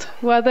tilt,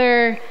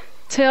 whether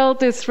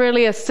tilt is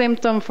really a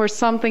symptom for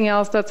something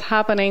else that's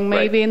happening,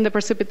 maybe in the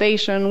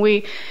precipitation.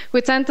 We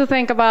tend to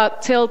think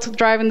about tilt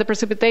driving the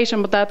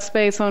precipitation, but that's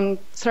based on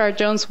Sarah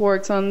Jones'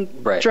 works on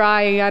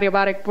dry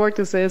adiabatic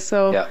vortices.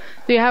 So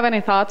do you have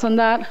any thoughts on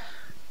that?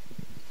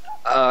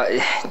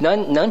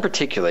 None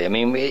particularly. I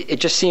mean, it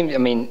just seemed. I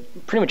mean,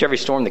 pretty much every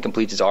storm that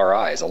completes its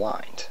RI is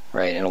aligned,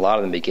 right? And a lot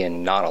of them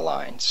begin not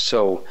aligned.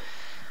 So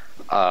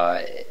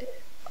I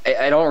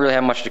don't really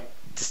have much to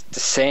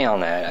say on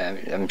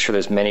that. I'm sure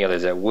there's many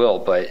others that will,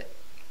 but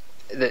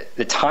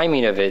the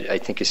timing of it, I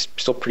think, is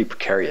still pretty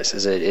precarious.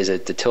 Is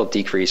it the tilt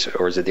decrease,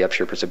 or is it the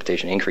upshear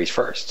precipitation increase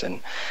first? And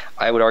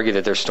I would argue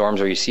that there's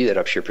storms where you see that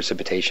upshear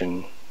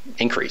precipitation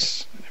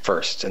increase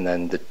first, and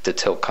then the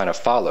tilt kind of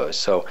follows.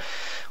 So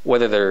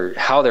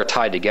how they're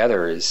tied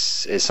together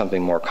is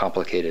something more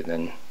complicated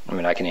than, I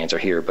mean, I can answer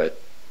here,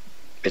 but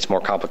it's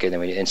more complicated than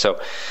we. And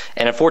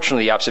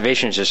unfortunately, the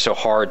observation is just so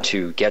hard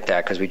to get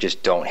that because we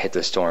just don't hit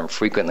the storm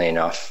frequently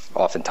enough.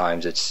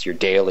 Oftentimes, it's your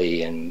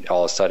daily, and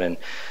all of a sudden,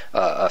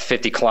 a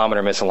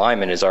 50-kilometer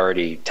misalignment is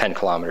already 10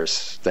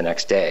 kilometers the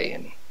next day.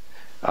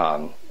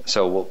 And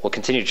so we'll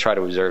continue to try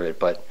to observe it,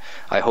 but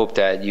I hope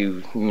that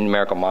you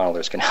numerical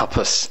modelers can help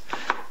us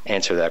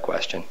answer that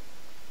question.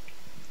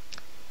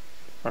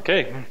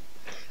 Okay.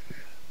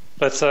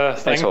 Let's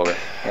thank Holger.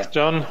 Yeah.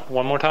 Jon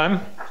one more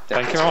time.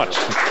 Thank you very much.